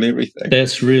to ruin everything.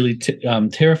 That's really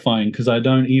terrifying, because I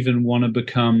don't even want to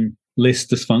become less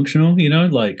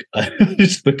dysfunctional, like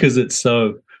just because it's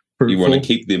so fruitful. You want to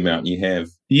keep the amount you have.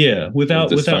 Yeah,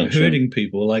 without hurting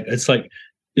people. Like it's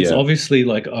obviously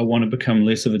like I want to become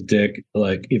less of a dick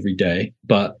like every day,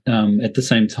 but at the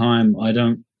same time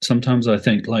sometimes I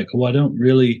think like, I don't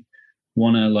really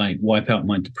want to like wipe out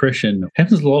my depression. It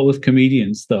happens a lot with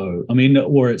comedians though. I mean,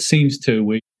 or it seems to,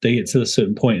 where they get to a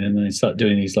certain point and then they start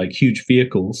doing these like huge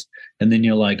vehicles, and then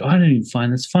you're like, I don't even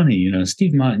find this funny.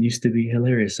 Steve Martin used to be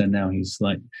hilarious, and now he's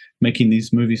like making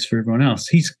these movies for everyone else.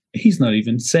 He's not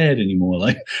even sad anymore.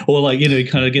 Like, or like, you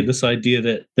kind of get this idea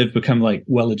that they've become like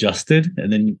well adjusted,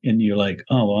 and you're like,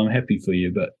 oh, well, I'm happy for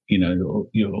you, but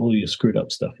all your screwed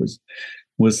up stuff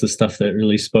was the stuff that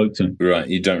really spoke to me. Right,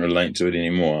 you don't relate to it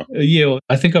anymore. Yeah,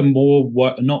 I think I'm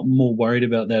not more worried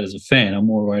about that as a fan. I'm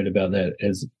more worried about that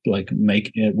as like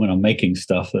when I'm making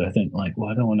stuff that I think like, well,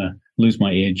 I don't want to lose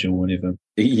my edge or whatever.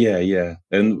 Yeah.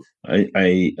 And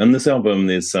I on this album,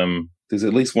 there's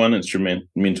at least one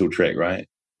instrumental track, right?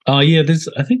 Oh yeah,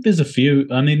 I think there's a few.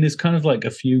 I mean, there's kind of like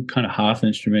a few kind of half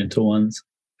instrumental ones.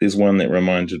 There's one that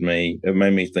it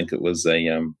made me think it was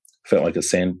felt like a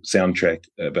soundtrack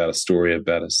about a story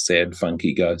about a sad,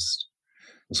 funky ghost.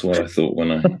 That's what I thought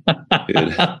when I heard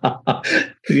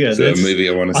yeah, a movie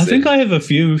I want to see. I think I have a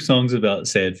few songs about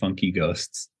sad, funky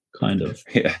ghosts, kind of.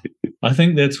 Yeah. I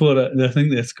think that's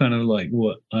kind of like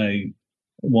what I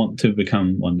want to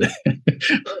become one day.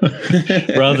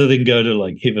 Rather than go to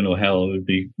like heaven or hell, it would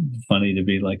be funny to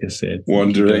be like a sad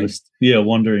wandering ghost. Yeah,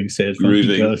 wandering sad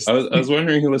funky ghost. I was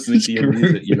wondering who listening to your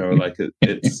music, like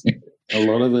it's a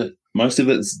lot of it, most of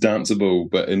it's danceable,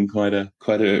 but in quite a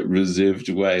reserved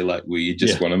way, like where you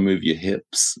just want to move your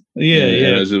hips.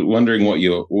 Yeah. I was wondering what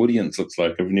your audience looks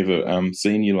like. I've never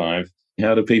seen you live.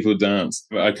 How do people dance?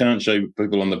 I can't show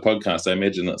people on the podcast. I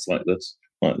imagine it's like this,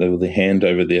 like they with their hand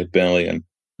over their belly. And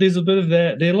there's a bit of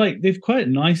that. They're quite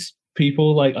nice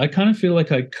people. Like I kind of feel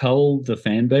like I cull the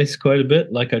fan base quite a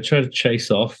bit. Like I try to chase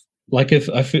off. Like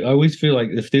I always feel like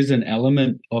if there's an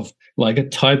element of like a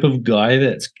type of guy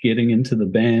that's getting into the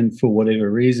band for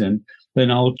whatever reason, then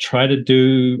I'll try to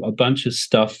do a bunch of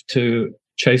stuff to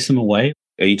chase them away.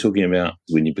 Are you talking about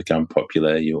when you become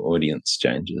popular, your audience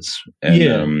changes? Or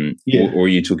are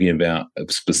you talking about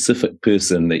a specific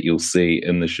person that you'll see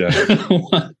in the show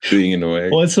being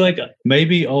annoying? Well, it's like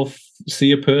maybe I'll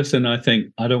see a person, I think,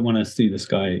 I don't want to see this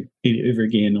guy ever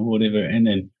again or whatever. And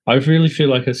then I really feel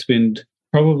like I spend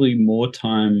probably more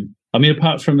time, I mean,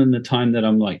 apart from in the time that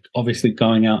I'm like obviously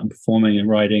going out and performing and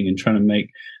writing and trying to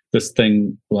make this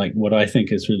thing like what I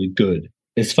think is really good.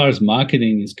 As far as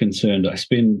marketing is concerned, I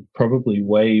spend probably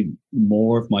way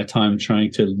more of my time trying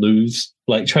to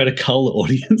try to cull the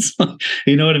audience.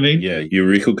 You know what I mean? Yeah, your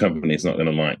record company's not going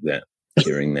to like that,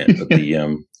 hearing that. But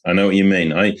I know what you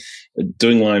mean.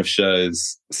 Doing live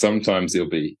shows, sometimes there'll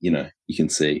be, you can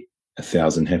see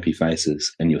 1,000 happy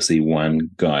faces and you'll see one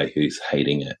guy who's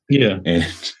hating it. Yeah. And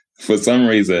for some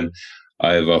reason,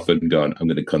 I have often gone, I'm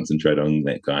going to concentrate on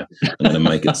that guy. I'm going to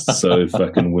make it so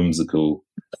fucking whimsical.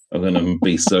 I'm going to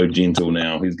be so gentle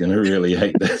now. He's going to really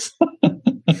hate this.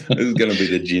 This is going to be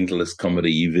the gentlest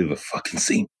comedy you've ever fucking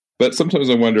seen. But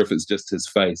sometimes I wonder if it's just his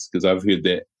face, because I've heard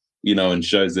that, in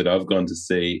shows that I've gone to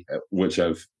see, which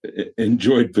I've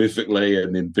enjoyed perfectly.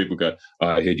 And then people go, oh,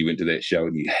 I heard you went to that show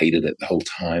and you hated it the whole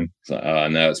time. It's like, oh,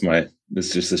 no,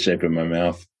 it's just the shape of my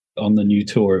mouth. On the new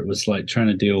tour, it was like trying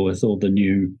to deal with all the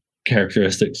new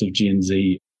characteristics of Gen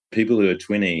Z. People who are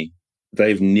 20,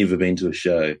 they've never been to a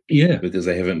show. Yeah. Because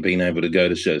they haven't been able to go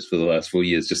to shows for the last 4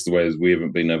 years, just the way as we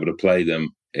haven't been able to play them.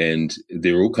 And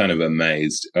they're all kind of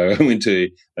amazed. I went to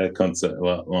a concert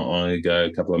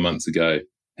a couple of months ago,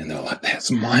 and they're like, that's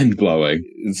mind-blowing.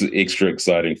 It's extra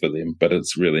exciting for them, but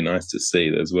it's really nice to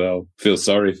see as well. Feel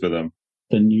sorry for them.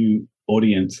 The new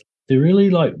audience, they're really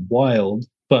like wild,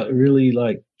 but really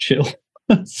like chill.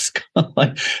 It's kind of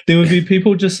like, there would be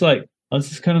people just like, I was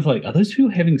just kind of like, are those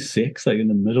people having sex like in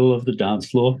the middle of the dance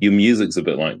floor? Your music's a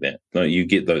bit like that. Like, you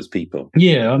get those people.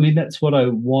 Yeah, I mean, that's what I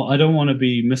want. I don't want to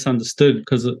be misunderstood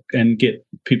and get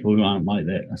people who aren't like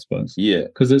that, I suppose. Yeah.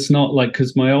 Because it's not like,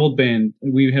 because my old band,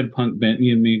 we had a punk band,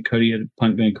 me and Cody had a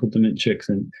punk band called the Mint Chicks,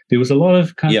 and there was a lot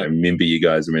of I remember you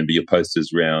guys, your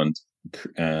posters round,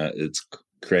 it's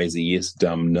crazy, yes,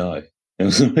 dumb, no.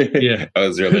 Yeah, I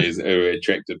was really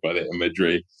attracted by that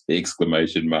imagery, the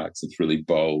exclamation marks. It's really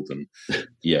bold. And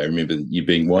I remember you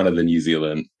being one of the New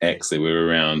Zealand acts that were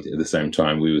around at the same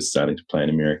time we were starting to play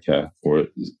in America, or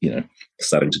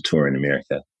starting to tour in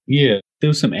America. Yeah, there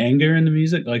was some anger in the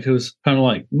music. Like, it was kind of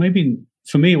like, maybe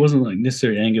for me it wasn't like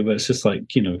necessarily anger, but it's just like,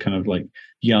 kind of like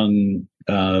young,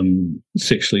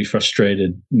 sexually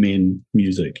frustrated men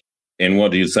music. And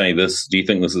what do you say? Do you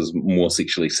think this is more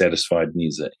sexually satisfied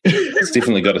music? It's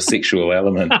definitely got a sexual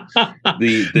element.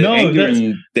 There's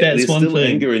still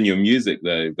anger in your music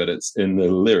though, but it's in the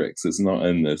lyrics. It's not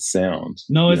in the sound.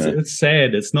 No, it's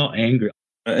sad. It's not angry.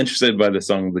 I'm interested by the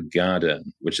song "The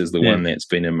Garden," which is the one that's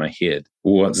been in my head.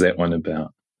 What's that one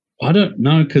about? I don't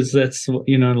know, because that's,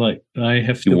 like I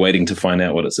have to. You're waiting to find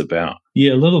out what it's about.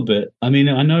 Yeah, a little bit. I mean,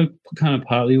 I know kind of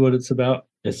partly what it's about.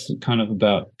 It's kind of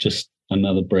about just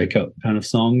another breakup kind of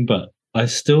song, but I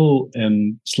still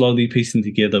am slowly piecing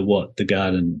together what The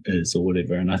Garden is or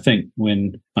whatever. And I think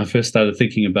when I first started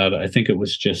thinking about it, I think it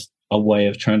was just a way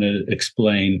of trying to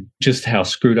explain just how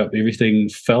screwed up everything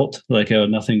felt, like how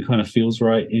nothing kind of feels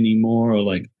right anymore, or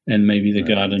like, and maybe the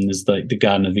garden is like the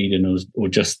Garden of Eden, or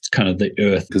just kind of the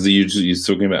earth. Because you're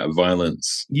talking about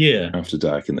violence. Yeah. After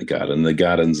dark in the garden. The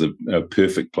garden's a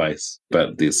perfect place,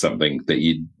 but there's something that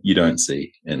you don't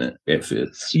see in it at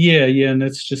first. Yeah, and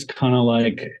it's just kind of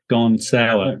like gone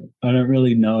sour. I don't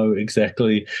really know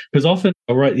exactly, because often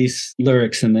I'll write these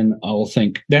lyrics and then I'll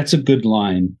think, that's a good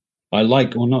line. I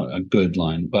like, or not a good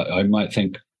line, but I might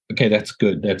think, okay, that's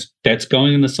good. That's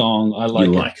going in the song. I like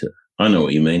it. You like it. I know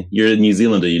what you mean. You're a New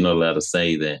Zealander. You're not allowed to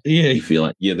say that. Yeah. You feel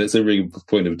like, that's a real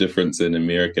point of difference in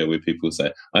America, where people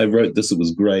say, I wrote this, it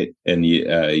was great. And you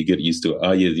get used to it.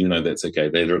 Oh, yeah, that's okay.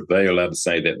 They're allowed to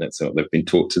say that. That's what they've been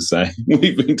taught to say.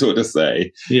 We've been taught to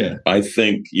say. Yeah. I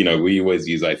think, we always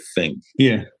use I think.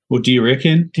 Yeah. Well, do you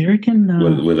reckon?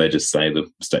 Will they just say the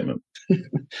statement?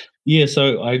 Yeah.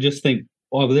 So I just think,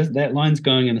 that line's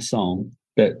going in a song.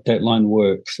 That line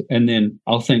works, and then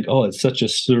I'll think, it's such a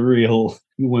surreal,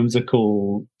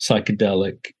 whimsical,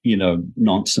 psychedelic,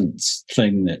 nonsense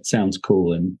thing that sounds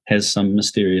cool and has some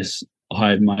mysterious,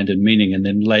 high-minded meaning. And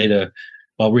then later,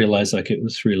 I'll realize like it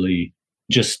was really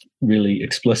just really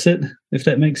explicit, if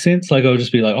that makes sense. Like I'll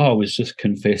just be like, I was just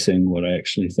confessing what I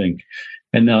actually think.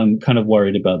 And now I'm kind of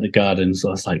worried about the garden. So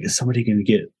I was like, is somebody going to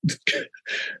get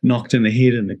knocked in the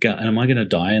head in the garden? Am I going to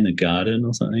die in the garden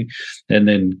or something? And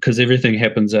then, because everything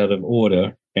happens out of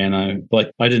order, and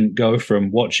I didn't go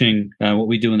from watching What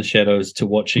We Do in the Shadows to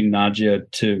watching Nadja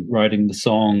to writing the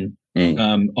song.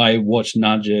 I watched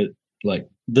Nadja like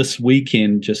this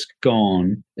weekend just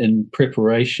gone in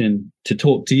preparation to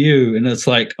talk to you, and it's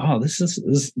like, oh, this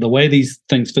is the way these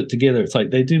things fit together. It's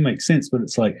like they do make sense, but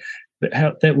it's like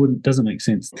how that doesn't make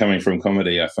sense. Coming from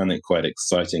comedy, I find it quite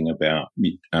exciting about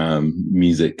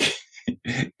music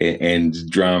and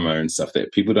drama and stuff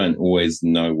that people don't always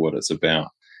know what it's about,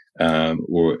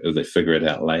 or they figure it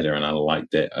out later. And I like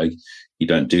that. You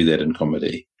don't do that in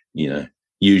comedy,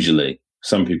 usually.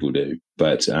 Some people do,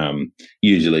 but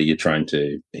usually you're trying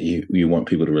to, you want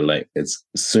people to relate as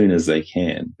soon as they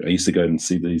can. I used to go and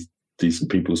see these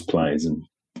people's plays, and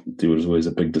there was always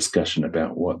a big discussion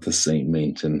about what the scene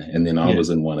meant. And then I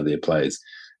was in one of their plays,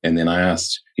 and then I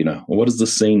asked, well, what does the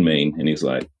scene mean? And he's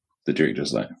like, the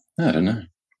director's like, I don't know.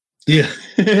 Yeah.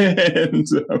 And,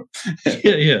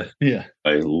 yeah.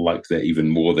 I like that even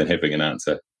more than having an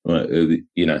answer.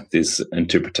 There's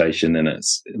interpretation, and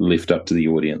it's left up to the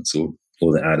audience or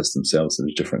the artist themselves at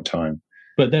a different time.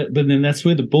 But then that's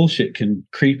where the bullshit can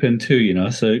creep in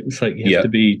too, So it's like you have to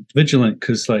be vigilant,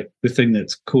 because like the thing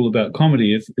that's cool about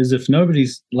comedy is if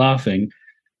nobody's laughing,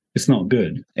 it's not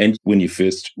good. And when you're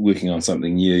first working on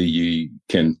something new, you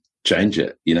can change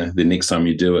it. The next time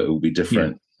you do it, it will be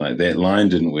different. Yeah. Like that line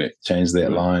didn't work, change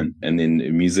that line. And then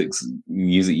music,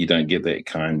 you don't get that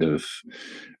kind of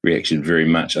reaction very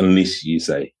much unless you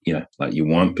say, like you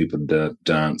want people to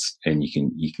dance, and you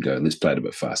can go, let's play it a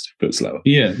bit faster, a bit slower.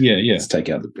 Yeah. Let's take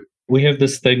out the bit. We have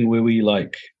this thing where we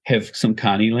like have some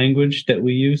carny language that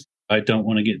we use. I don't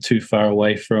want to get too far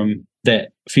away from that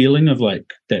feeling of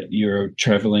like that you're a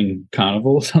traveling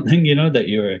carnival or something, that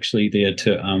you're actually there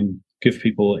to give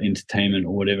people entertainment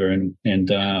or whatever.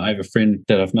 And I have a friend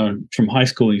that I've known from high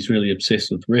school. He's really obsessed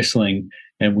with wrestling,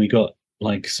 and we got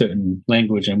like certain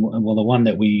language. And well, the one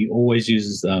that we always use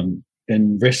is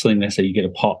in wrestling, they say you get a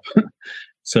pop.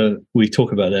 So we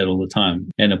talk about that all the time.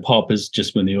 And a pop is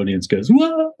just when the audience goes,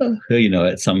 whoa,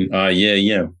 at some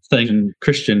thing. And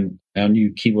Christian, our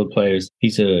new keyboard player,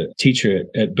 he's a teacher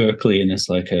at Berkeley, and it's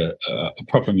like a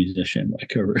proper musician,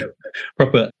 like a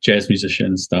proper jazz musician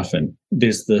and stuff. And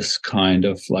there's this kind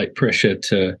of like pressure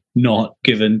to not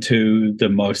give in to the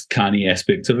most carny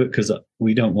aspects of it, because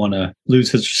we don't want to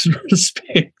lose his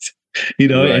respect.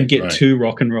 And get too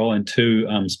rock and roll and too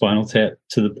Spinal Tap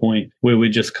to the point where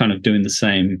we're just kind of doing the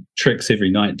same tricks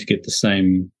every night to get the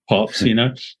same pops,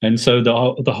 And so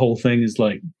the whole thing is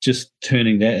like just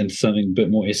turning that into something a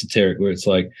bit more esoteric, where it's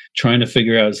like trying to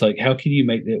figure out, it's like, how can you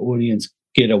make the audience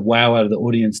get a wow out of the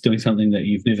audience doing something that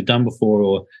you've never done before,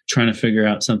 or trying to figure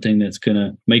out something that's going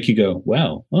to make you go,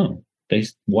 wow, oh,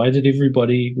 why did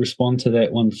everybody respond to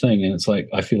that one thing? And it's like,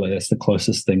 I feel like that's the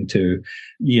closest thing to,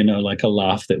 like a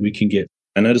laugh that we can get.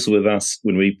 I notice with us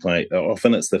when we play,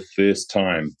 often it's the first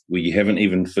time where you haven't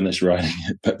even finished writing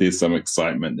it, but there's some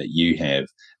excitement that you have,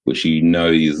 which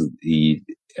is the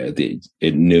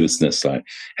nervousness, like,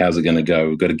 how's it going to go?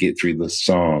 We've got to get through this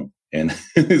song. And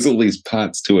there's all these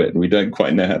parts to it, and we don't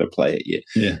quite know how to play it yet.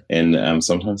 Yeah. And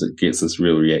sometimes it gets this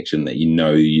real reaction that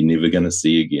you're never going to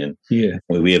see again. Yeah.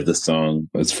 Where we have this song,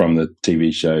 it's from the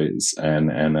TV shows, and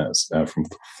it's from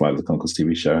Flight of the Conchords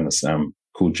TV show, and it's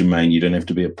called Jemaine, You Don't Have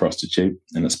to Be a Prostitute.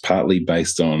 And it's partly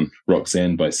based on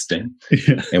Roxanne by Sting.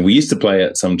 Yeah. And we used to play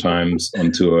it sometimes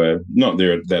on tour, not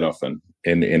there that often.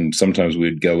 And sometimes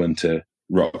we'd go into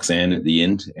Roxanne at the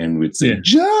end, and we'd say,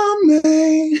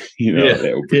 Jemaine,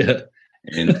 that would be.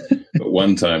 And but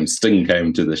one time Sting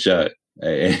came to the show,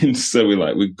 and so we're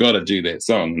like, we've got to do that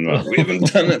song. And like, we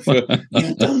haven't done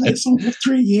that song for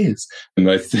 3 years.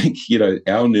 And I think,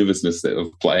 our nervousness of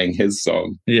playing his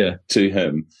song to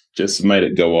him just made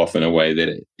it go off in a way that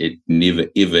it never,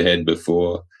 ever had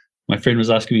before. My friend was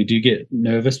asking me, do you get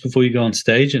nervous before you go on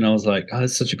stage? And I was like,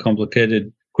 it's such a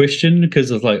complicated question,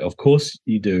 because it's like, of course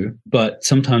you do, but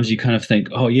sometimes you kind of think,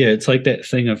 oh yeah, it's like that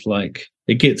thing of like,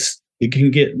 it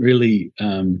can get really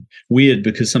weird,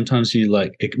 because sometimes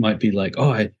it might be like,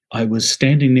 oh, I was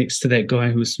standing next to that guy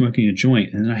who was smoking a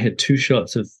joint, and then I had 2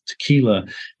 shots of tequila,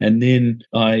 and then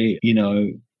I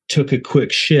took a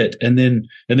quick shit, and then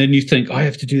you think, I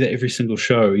have to do that every single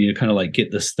show. You kind of like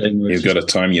get this thing where you've got to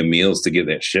time your meals to get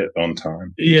that shit on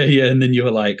time. Yeah, and then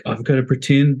you're like, I've got to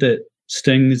pretend that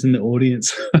Sting is in the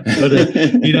audience. So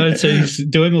he's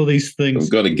doing all these things. We've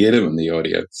got to get him in the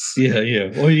audience.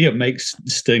 Or make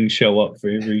Sting show up for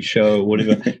every show or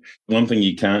whatever. One thing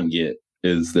you can't get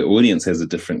is the audience has a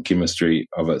different chemistry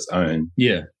of its own.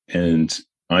 Yeah. And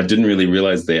I didn't really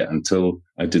realize that until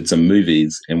I did some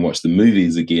movies and watched the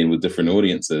movies again with different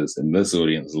audiences. And this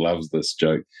audience loves this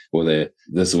joke, or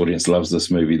this audience loves this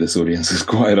movie. This audience is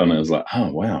quiet on it. I was like,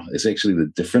 oh, wow. It's actually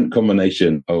the different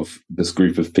combination of this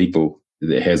group of people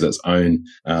that has its own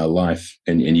life,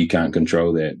 and you can't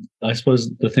control that. I suppose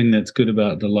the thing that's good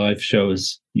about the live show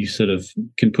is you sort of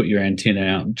can put your antenna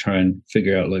out and try and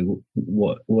figure out like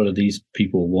what do these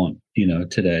people want,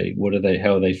 today?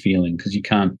 How are they feeling? Because you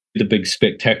can't do the big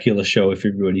spectacular show if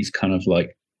everybody's kind of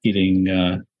like getting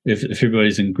if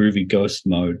everybody's in groovy ghost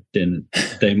mode, then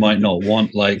they might not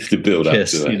want like to build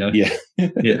Kiss, up to it.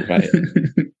 Yeah. Right.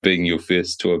 Being your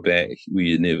first tour back, were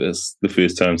you nervous the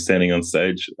first time standing on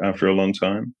stage after a long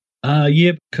time?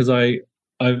 Yeah, because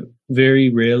I've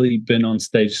very rarely been on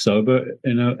stage sober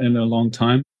in a long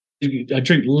time. I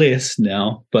drink less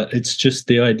now, but it's just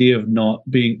the idea of not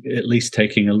being, at least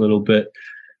taking a little bit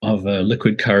of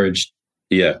liquid courage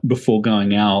before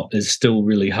going out is still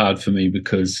really hard for me,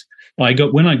 because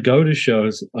when I go to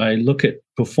shows, I look at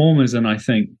performers and I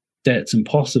think that's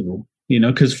impossible,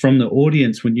 because from the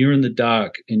audience, when you're in the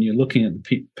dark and you're looking at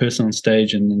the person on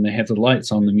stage and then they have the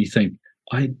lights on them, you think,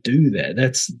 I do that.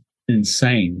 That's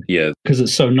insane. Yeah. Because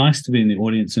it's so nice to be in the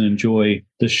audience and enjoy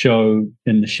the show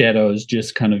in the shadows,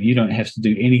 just kind of, you don't have to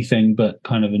do anything but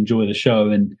kind of enjoy the show.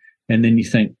 And then you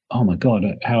think, oh my God,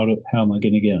 how am I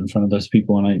going to get in front of those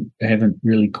people? And I haven't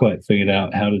really quite figured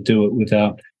out how to do it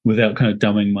without kind of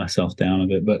dumbing myself down a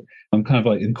bit. But I'm kind of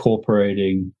like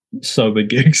incorporating sober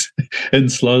gigs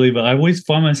and slowly, but I always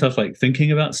find myself like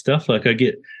thinking about stuff. Like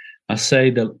I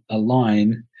say a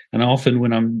line, and often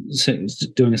when I'm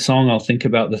doing a song, I'll think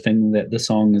about the thing that the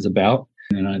song is about,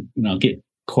 and I'll get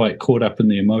quite caught up in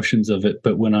the emotions of it.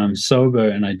 But when I'm sober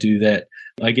and I do that,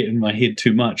 I get in my head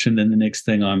too much, and then the next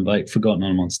thing I'm like forgotten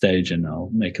I'm on stage, and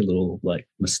I'll make a little like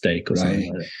mistake or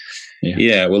something like that.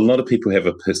 Yeah. Well, a lot of people have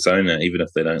a persona, even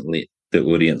if they don't let the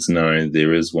audience know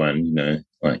there is one.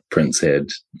 Like Prince had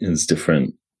his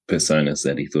different personas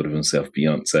that he thought of himself,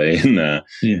 Beyonce, and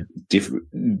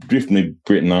definitely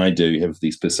Brett and I do have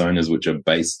these personas which are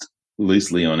based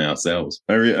loosely on ourselves.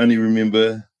 I only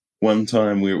remember one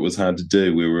time where it was hard to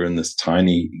do. We were in this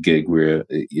tiny gig where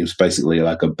it was basically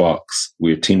like a box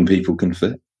where 10 people can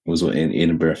fit. It was an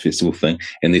Edinburgh Festival thing,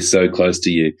 and they're so close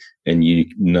to you, and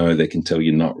they can tell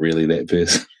you're not really that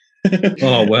person.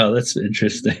 Oh wow, that's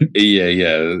interesting. Yeah.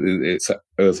 It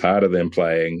was harder than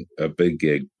playing a big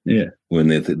gig. Yeah, when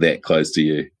they're that close to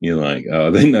you, you're like, oh,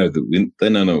 they know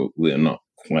we're not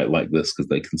quite like this because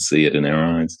they can see it in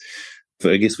our eyes.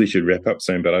 So I guess we should wrap up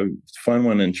soon. But I find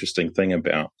one interesting thing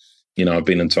about, I've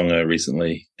been in Tonga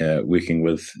recently, working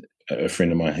with a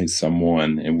friend of mine who's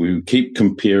Samoan, and we keep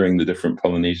comparing the different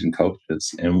Polynesian cultures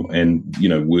and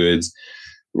words.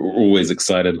 We're always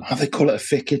excited. Oh, they call it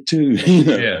a wheke too.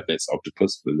 That's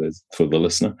octopus for the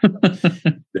listener.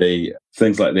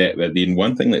 Things like that. But then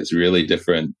one thing that's really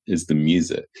different is the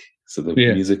music. So the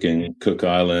music in Cook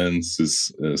Islands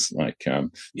is like,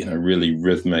 really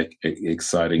rhythmic,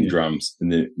 exciting drums.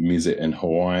 And the music in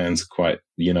Hawaiian's quite,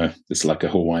 it's like a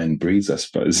Hawaiian breeze, I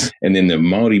suppose. And then the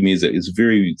Māori music is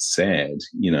very sad,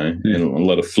 and a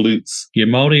lot of flutes. Yeah,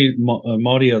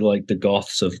 Māori are like the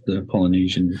goths of the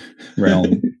Polynesian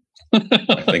realm.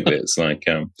 I think that's like,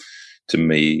 to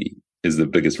me, is the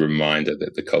biggest reminder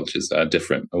that the cultures are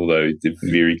different, although they're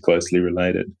very closely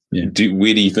related. Yeah.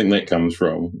 Where do you think that comes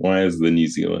from? Why is the New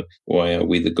Zealand? Why are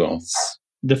we the Goths?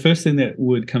 The first thing that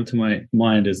would come to my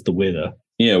mind is the weather.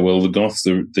 Yeah, well, the Goths,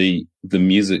 the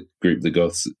music group, the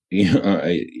Goths,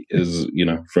 is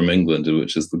from England,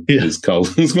 which is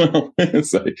cold as well.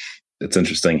 So it's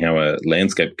interesting how a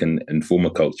landscape can inform a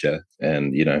culture,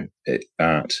 and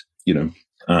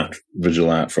visual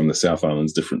art from the South Island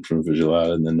is different from visual art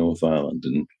in the North Island.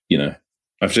 And,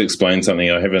 I have to explain something.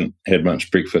 I haven't had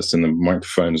much breakfast and the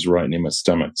microphone is right near my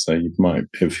stomach. So you might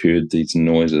have heard these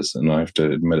noises, and I have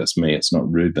to admit it's me. It's not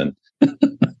Ruban.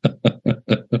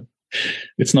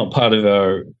 It's not part of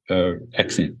our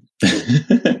accent.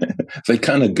 They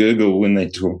kind of gurgle when they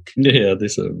talk. Yeah,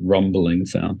 there's a rumbling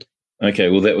sound. Okay,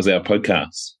 well, that was our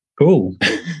podcast. Cool.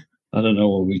 I don't know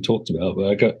what we talked about, but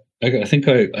I think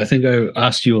I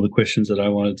asked you all the questions that I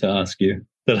wanted to ask you.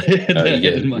 That I had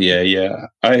in my... Yeah.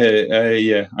 I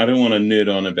don't want to nerd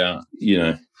on about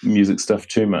music stuff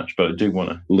too much, but I do want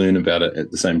to learn about it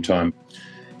at the same time.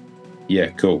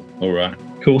 Yeah, cool. All right.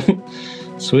 Cool.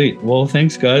 Sweet. Well,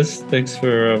 thanks, guys. Thanks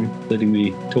for letting me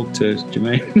talk to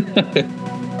Jemaine.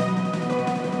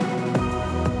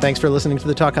 Thanks for listening to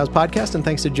the Talkhouse podcast, and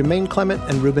thanks to Jemaine, Clement,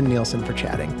 and Ruban Nielson for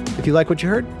chatting. If you like what you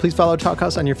heard, please follow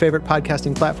Talkhouse on your favorite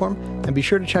podcasting platform, and be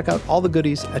sure to check out all the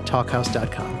goodies at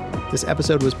talkhouse.com. This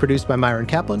episode was produced by Myron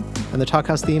Kaplan, and the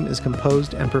Talkhouse theme is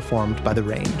composed and performed by The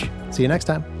Range. See you next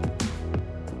time.